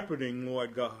they're shepherding,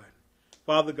 Lord God.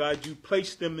 Father God, you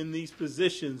place them in these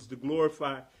positions to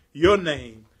glorify your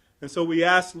name. And so we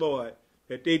ask, Lord,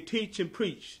 that they teach and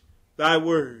preach thy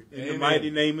word in the mighty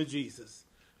name of Jesus.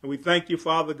 And we thank you,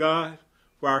 Father God,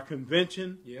 for our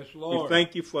convention. Yes, Lord. We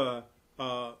thank you for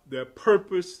their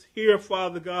purpose here,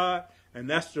 Father God, and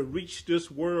that's to reach this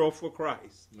world for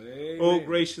Christ. Amen. Oh,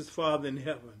 gracious Father in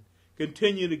heaven,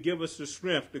 continue to give us the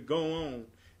strength to go on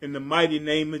in the mighty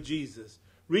name of Jesus,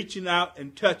 reaching out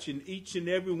and touching each and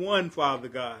every one, Father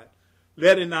God,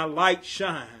 letting our light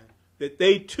shine, that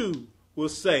they too will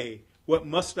say, what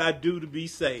must I do to be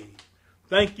saved?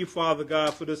 Thank you, Father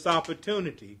God, for this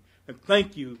opportunity, and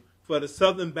thank you for the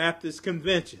Southern Baptist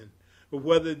Convention, but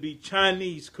whether it be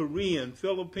Chinese, Korean,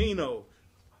 Filipino,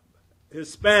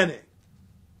 Hispanic,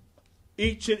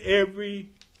 each and every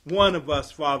one of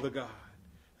us, Father God,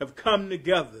 have come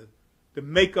together to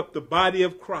make up the body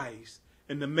of Christ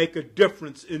and to make a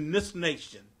difference in this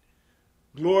nation,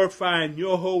 glorifying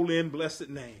your holy and blessed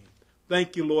name.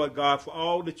 Thank you, Lord God, for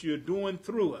all that you're doing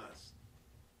through us.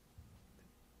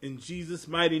 In Jesus'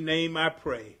 mighty name I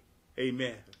pray.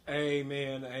 Amen.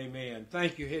 Amen, amen.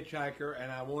 Thank you, Hitchhiker.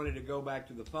 And I wanted to go back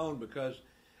to the phone because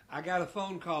I got a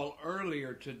phone call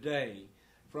earlier today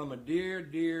from a dear,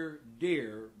 dear,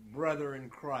 dear brother in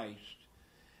Christ.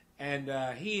 And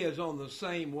he is on the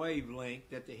same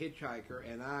wavelength that the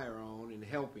Hitchhiker and I are on in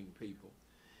helping people.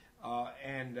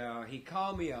 And he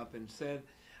called me up and said,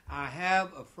 I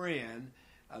have a friend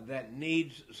that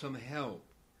needs some help.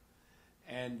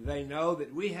 And they know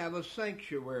that we have a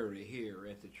sanctuary here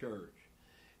at the church.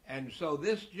 And so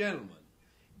this gentleman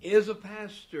is a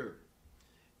pastor.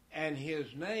 And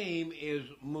his name is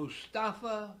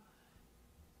Mustafa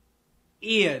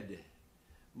Eid.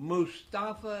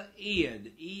 Mustafa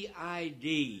Eid,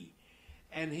 E-I-D.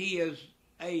 And he is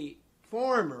a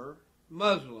former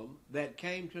Muslim that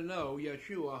came to know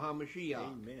Yeshua HaMashiach.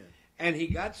 Amen. And he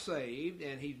got saved,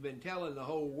 and he's been telling the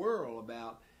whole world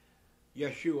about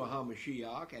Yeshua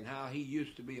HaMashiach and how he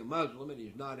used to be a Muslim and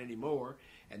he's not anymore,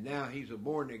 and now he's a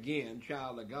born-again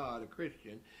child of God, a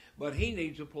Christian, but he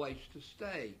needs a place to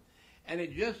stay. And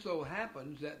it just so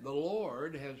happens that the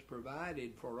Lord has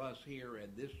provided for us here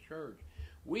at this church.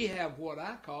 We have what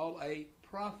I call a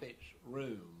prophet's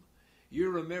room. You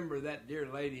remember that dear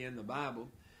lady in the Bible.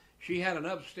 She had an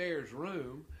upstairs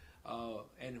room,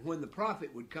 and when the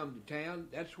prophet would come to town,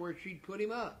 that's where she'd put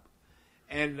him up.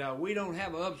 And we don't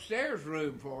have an upstairs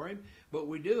room for him, but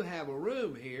we do have a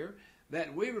room here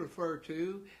that we refer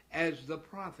to as the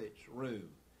prophet's room.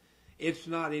 It's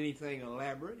not anything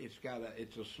elaborate. It's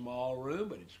a small room,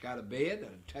 but it's got a bed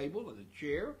and a table and a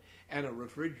chair and a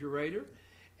refrigerator,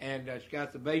 and it's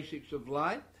got the basics of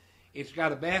life. It's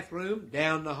got a bathroom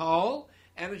down the hall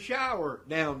and a shower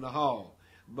down the hall.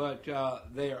 But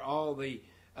they're all the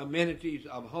amenities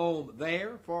of home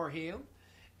there for him.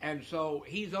 And so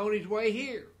he's on his way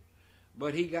here.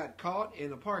 But he got caught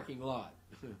in a parking lot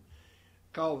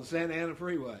called the Santa Ana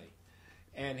Freeway.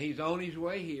 And he's on his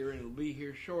way here, and he'll be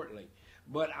here shortly.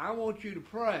 But I want you to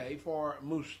pray for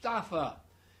Mustafa,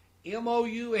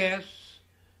 M-O-U-S-T-A-F-A,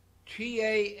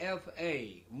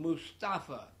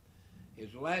 Mustafa.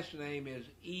 His last name is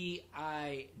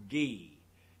E-I-D.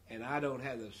 And I don't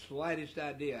have the slightest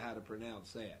idea how to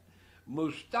pronounce that.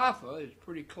 Mustafa is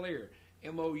pretty clear.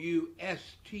 M-O-U-S-T-A-F-A,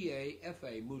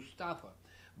 Mustafa.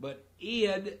 But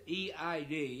Eid,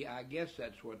 E-I-D, I guess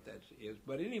that's what that is.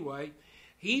 But anyway,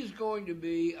 he's going to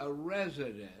be a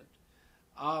resident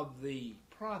of the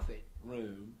prophet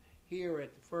room here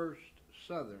at the First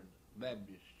Southern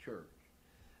Baptist Church.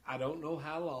 I don't know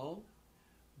how long.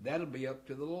 That'll be up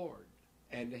to the Lord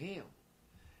and to him.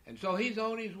 And so he's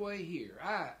on his way here.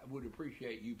 I would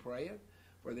appreciate you praying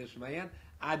for this man.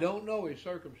 I don't know his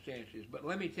circumstances, but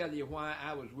let me tell you why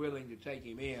I was willing to take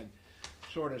him in,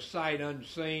 sort of sight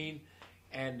unseen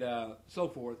and so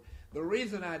forth. The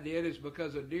reason I did is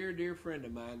because a dear, dear friend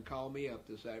of mine called me up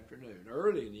this afternoon,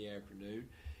 early in the afternoon,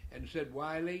 and said,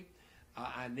 Wiley,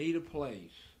 I need a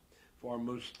place for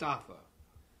Mustafa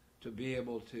to be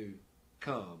able to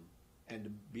come and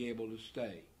to be able to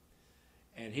stay.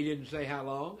 And he didn't say how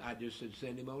long. I just said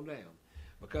send him on down.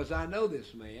 Because I know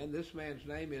this man. This man's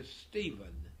name is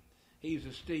Stephen. He's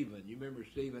a Stephen. You remember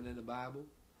Stephen in the Bible?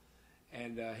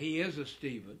 And he is a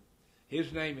Stephen.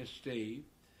 His name is Steve.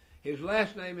 His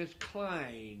last name is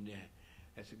Klein.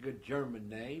 That's a good German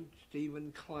name,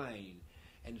 Stephen Klein.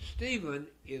 And Stephen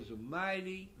is a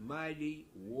mighty, mighty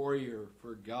warrior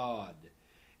for God.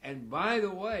 And by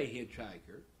the way,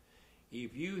 Hitchhiker,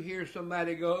 if you hear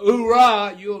somebody go,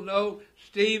 hoorah, you'll know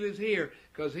Steve is here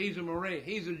because he's a Marine.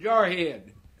 He's a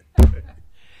jarhead.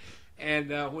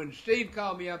 And when Steve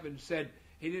called me up and said,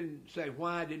 he didn't say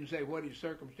why, didn't say what his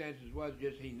circumstances was,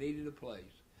 just he needed a place.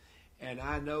 And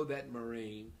I know that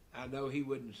Marine. I know he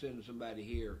wouldn't send somebody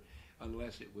here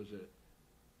unless it was a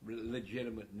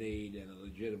legitimate need and a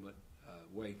legitimate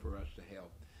way for us to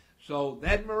help. So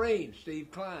that Marine,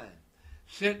 Steve Klein,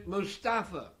 sent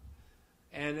Mustafa.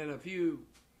 And in a few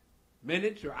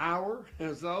minutes or hour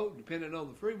or so, depending on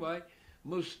the freeway,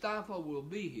 Mustafa will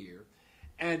be here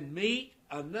and meet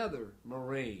another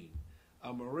Marine.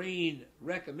 A Marine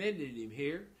recommended him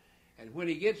here, and when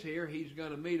he gets here, he's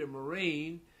going to meet a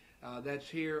Marine that's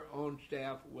here on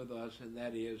staff with us, and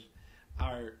that is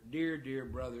our dear, dear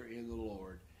brother in the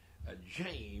Lord,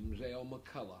 James L.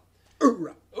 McCullough.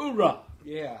 Hoorah! Hoorah!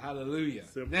 Yeah, hallelujah.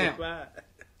 Simplified. Now,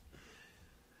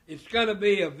 it's going to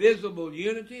be a visible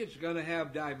unity. It's going to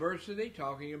have diversity,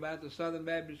 talking about the Southern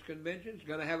Baptist Convention. It's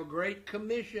going to have a great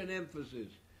commission emphasis.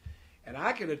 And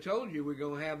I could have told you we're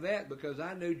going to have that because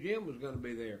I knew Jim was going to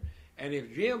be there. And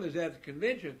if Jim is at the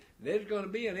convention, there's going to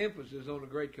be an emphasis on the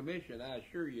Great Commission. I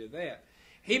assure you of that.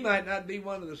 He might not be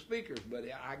one of the speakers, but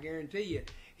I guarantee you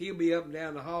he'll be up and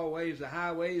down the hallways, the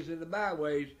highways, and the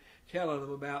byways telling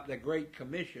them about the Great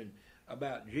Commission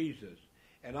about Jesus,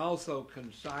 and also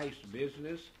concise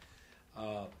business.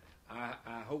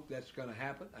 I hope that's going to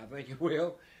happen. I think it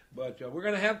will. But we're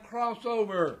going to have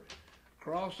crossover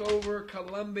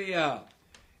Columbia.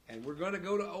 And we're going to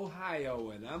go to Ohio,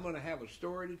 and I'm going to have a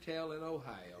story to tell in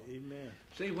Ohio. Amen.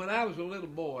 See, when I was a little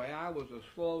boy, I was a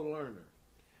slow learner.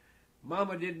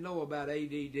 Mama didn't know about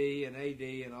ADD and AD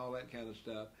and all that kind of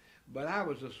stuff, but I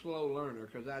was a slow learner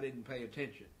because I didn't pay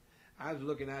attention. I was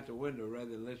looking out the window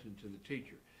rather than listening to the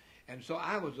teacher. And so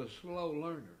I was a slow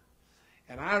learner.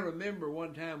 And I remember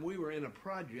one time we were in a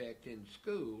project in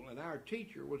school, and our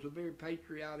teacher was a very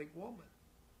patriotic woman.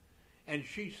 And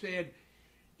she said,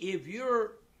 if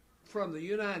you're from the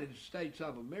United States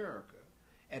of America,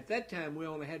 at that time we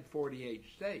only had 48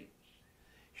 states,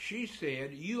 she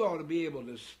said, you ought to be able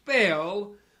to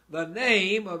spell the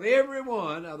name of every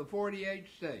one of the 48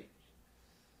 states.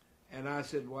 And I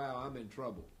said, wow, I'm in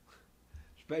trouble.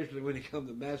 Especially when it comes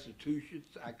to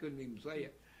Massachusetts, I couldn't even say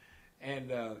it. And,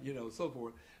 so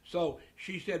forth. So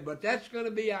she said, but that's going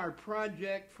to be our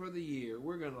project for the year.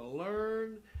 We're going to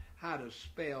learn how to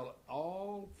spell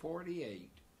all 48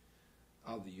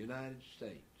 of the United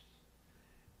States.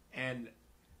 And,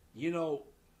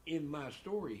 in my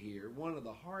story here, one of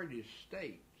the hardest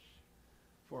states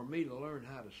for me to learn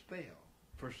how to spell,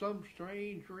 for some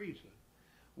strange reason,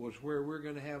 was where we're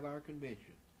going to have our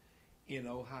convention, in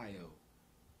Ohio.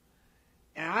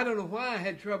 And I don't know why I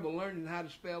had trouble learning how to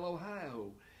spell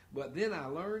Ohio, but then I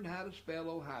learned how to spell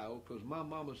Ohio because my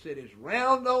mama said it's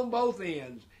round on both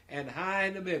ends and high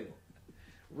in the middle.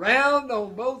 Round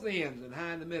on both ends and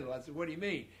high in the middle. I said, what do you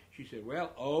mean? She said,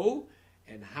 well, O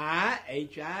and high,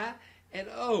 H-I, and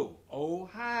O,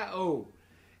 Ohio.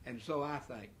 And so I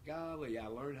think, golly, I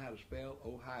learned how to spell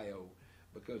Ohio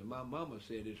because my mama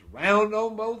said it's round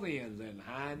on both ends and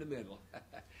high in the middle.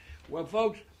 Well,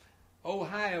 folks,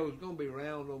 Ohio is going to be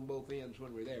round on both ends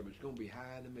when we're there, but it's going to be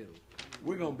high in the middle.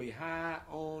 We're going to be high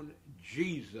on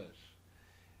Jesus.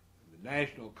 The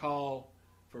national call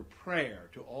for prayer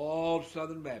to all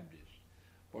Southern Baptists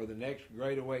for the next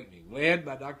Great Awakening, led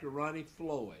by Dr. Ronnie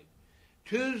Floyd.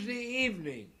 Tuesday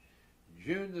evening,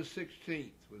 June the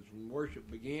 16th, when worship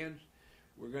begins,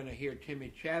 we're going to hear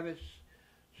Timmy Chavis,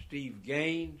 Steve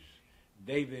Gaines,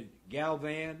 David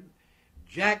Galvan,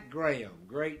 Jack Graham,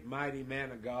 great mighty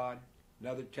man of God,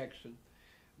 another Texan,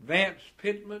 Vance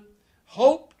Pittman,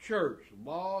 Hope Church,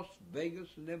 Las Vegas,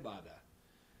 Nevada,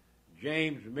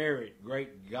 James Merritt,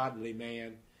 great godly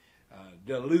man,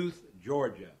 Duluth,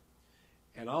 Georgia,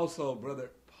 and also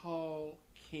Brother Paul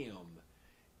Kim,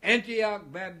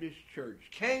 Antioch Baptist Church,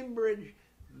 Cambridge,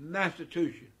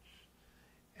 Massachusetts,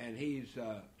 and he's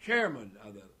chairman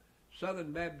of the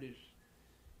Southern Baptist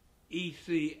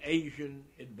EC Asian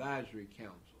Advisory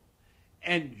Council,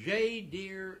 and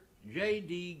J.D.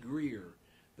 Greer,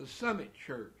 the Summit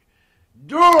Church,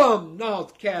 Durham,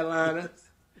 North Carolina,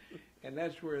 and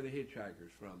that's where the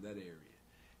hitchhiker's from, that area.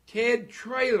 Ted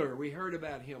Traylor, we heard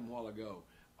about him a while ago,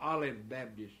 Olive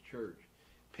Baptist Church,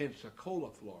 Pensacola,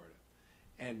 Florida,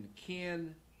 and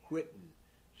Ken Whitten,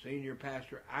 senior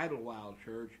pastor, Idlewild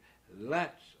Church,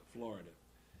 Lutz, Florida.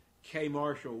 K.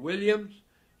 Marshall Williams,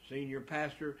 senior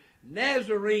pastor,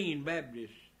 Nazarene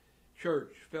Baptist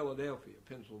Church, Philadelphia,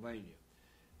 Pennsylvania.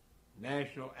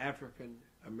 National African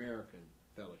American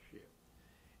Fellowship.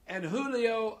 And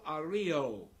Julio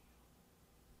Arillo,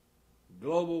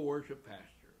 global worship pastor.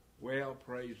 Well,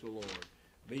 praise the Lord.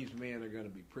 These men are going to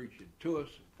be preaching to us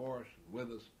and for us and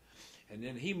with us. And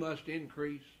then he must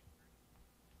increase.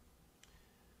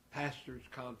 Pastors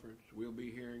Conference. We'll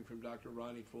be hearing from Dr.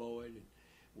 Ronnie Floyd. And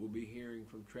we'll be hearing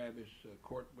from Travis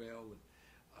Courtwell. And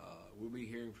we'll be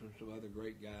hearing from some other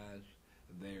great guys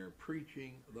there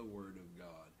preaching the Word of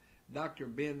God. Dr.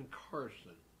 Ben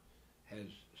Carson has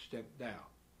stepped out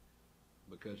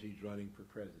because he's running for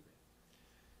president.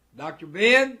 Dr.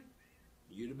 Ben,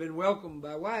 you'd have been welcomed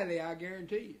by Wiley, I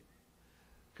guarantee you.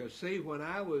 Because, see, when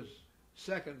I was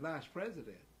second vice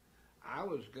president, I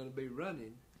was going to be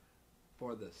running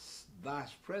for the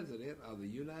vice president of the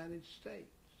United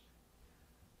States.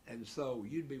 And so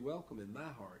you'd be welcome in my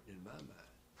heart and in my mind.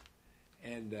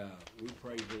 And we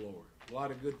praise the Lord. A lot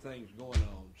of good things going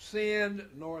on. Send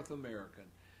North American.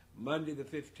 Monday the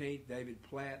 15th, David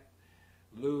Platt,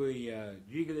 Louis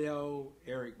Giglio,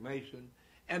 Eric Mason,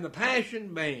 and the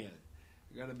Passion Band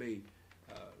are going to be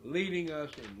leading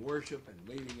us in worship and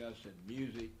leading us in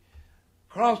music.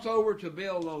 Crossover to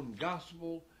build on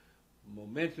gospel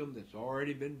momentum that's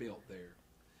already been built there.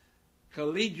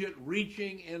 Collegiate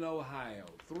reaching in Ohio.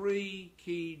 3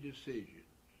 key decisions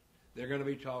they're going to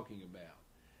be talking about.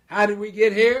 How did we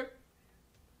get here?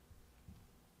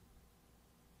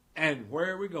 and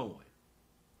where are we going?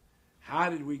 How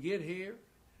did we get here?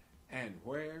 And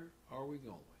where are we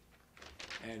going?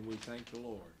 And we thank the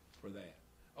Lord for that.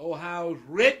 Ohio's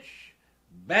rich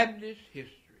Baptist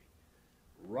history.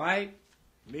 Wright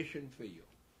Mission Field.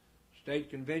 State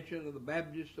Convention of the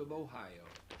Baptists of Ohio.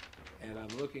 And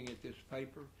I'm looking at this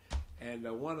paper. And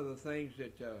one of the things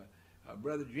that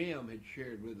Brother Jim had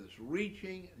shared with us,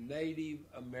 reaching Native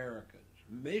Americans.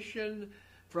 Mission,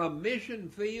 from mission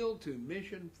field to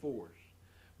mission force.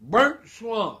 Burnt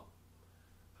Swamp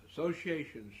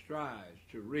Association strives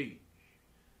to reach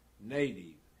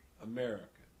Native Americans.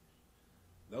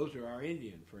 Those are our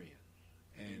Indian friends.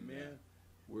 And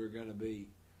we're going to be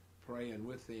praying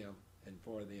with them and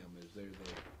for them as they're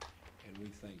there. And we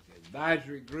think the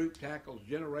advisory group tackles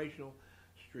generational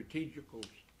strategical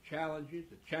challenges.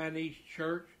 The Chinese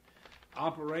church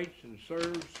operates and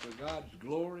serves for God's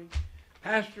glory.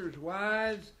 Pastors'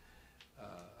 wives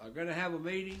are going to have a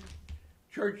meeting.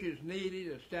 Churches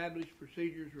needed establish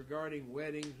procedures regarding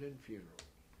weddings and funerals.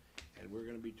 And we're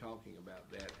going to be talking about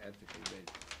that at the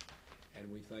convention.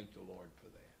 And we thank the Lord for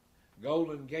that.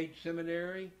 Golden Gate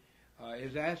Seminary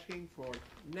is asking for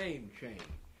name change.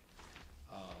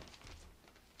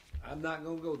 I'm not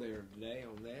going to go there today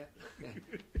on that.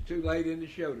 It's too late in the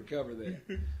show to cover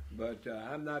that. But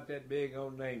I'm not that big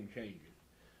on name changes.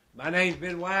 My name's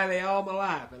been Wiley all my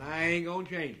life, and I ain't going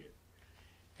to change it.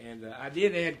 And I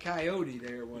did add Coyote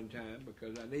there one time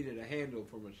because I needed a handle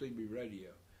for my CB radio.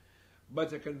 But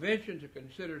the convention to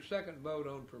consider second vote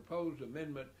on proposed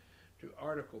amendment to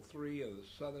Article 3 of the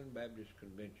Southern Baptist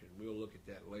Convention. We'll look at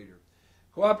that later.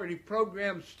 Cooperative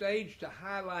program staged to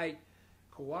highlight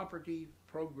cooperative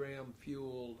program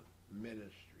fueled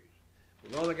ministries.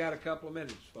 We've only got a couple of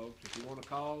minutes, folks. If you want to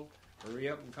call, hurry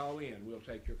up and call in. We'll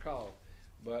take your call.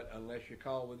 But unless you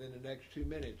call within the next 2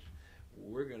 minutes,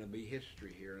 we're going to be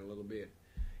history here in a little bit.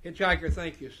 Hitchhiker,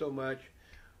 thank you so much.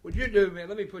 Would you do, man,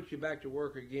 let me put you back to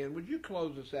work again. Would you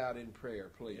close us out in prayer,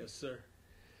 please? Yes, sir.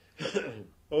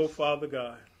 Oh, Father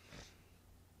God,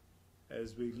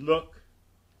 as we look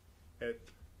at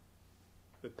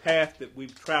the path that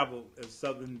we've traveled as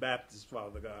Southern Baptists,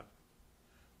 Father God,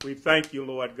 we thank you,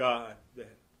 Lord God,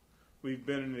 that we've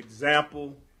been an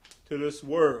example to this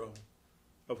world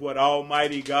of what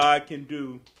Almighty God can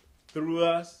do through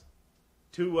us,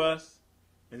 to us,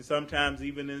 and sometimes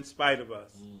even in spite of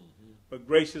us. Mm-hmm. But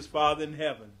gracious Father in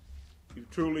heaven, you've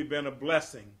truly been a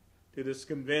blessing to this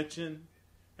convention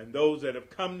and those that have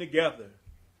come together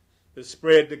to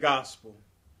spread the gospel.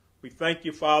 We thank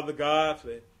you, Father God,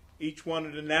 for each one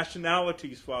of the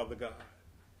nationalities, Father God,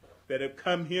 that have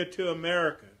come here to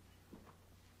America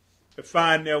to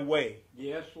find their way.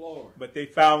 Yes, Lord. But they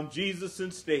found Jesus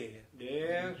instead.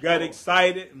 Yes, got Lord.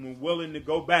 Excited and were willing to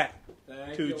go back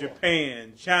to Japan,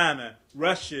 Lord. China,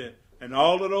 Russia, and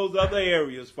all of those other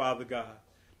areas, Father God,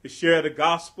 to share the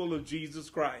gospel of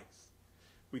Jesus Christ.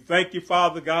 We thank you,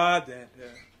 Father God, that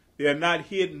they are not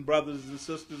hidden brothers and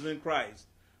sisters in Christ,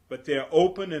 but they're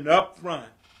open and upfront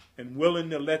and willing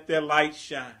to let their light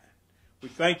shine. We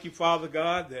thank you, Father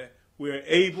God, that we're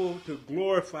able to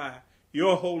glorify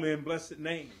your holy and blessed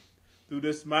name through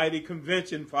this mighty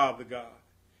convention, Father God,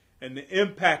 and the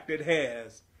impact it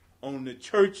has on the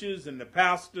churches and the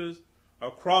pastors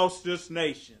across this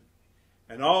nation.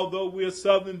 And although we're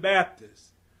Southern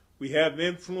Baptists, we have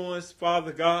influence,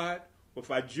 Father God, with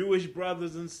our Jewish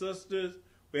brothers and sisters.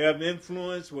 We have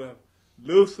influence with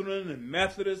Lutheran and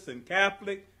Methodist and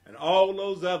Catholic and all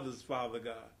those others, Father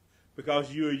God,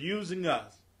 because you are using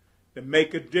us to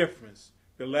make a difference,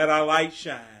 to let our light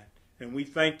shine, and we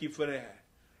thank you for that.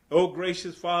 Oh,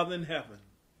 gracious Father in heaven,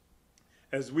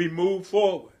 as we move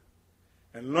forward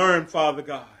and learn, Father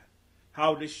God,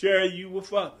 how to share you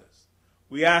with others,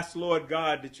 we ask, Lord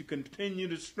God, that you continue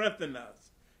to strengthen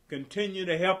us, continue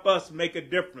to help us make a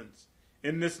difference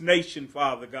in this nation,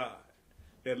 Father God.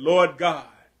 That, Lord God,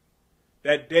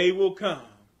 that day will come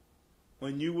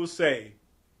when you will say,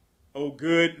 "O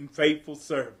good and faithful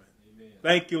servant." Amen.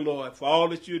 Thank you, Lord, for all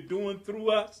that you're doing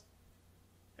through us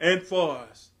and for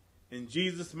us. In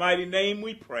Jesus' mighty name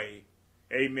we pray.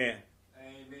 Amen.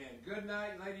 Amen. Good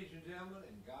night, ladies and gentlemen.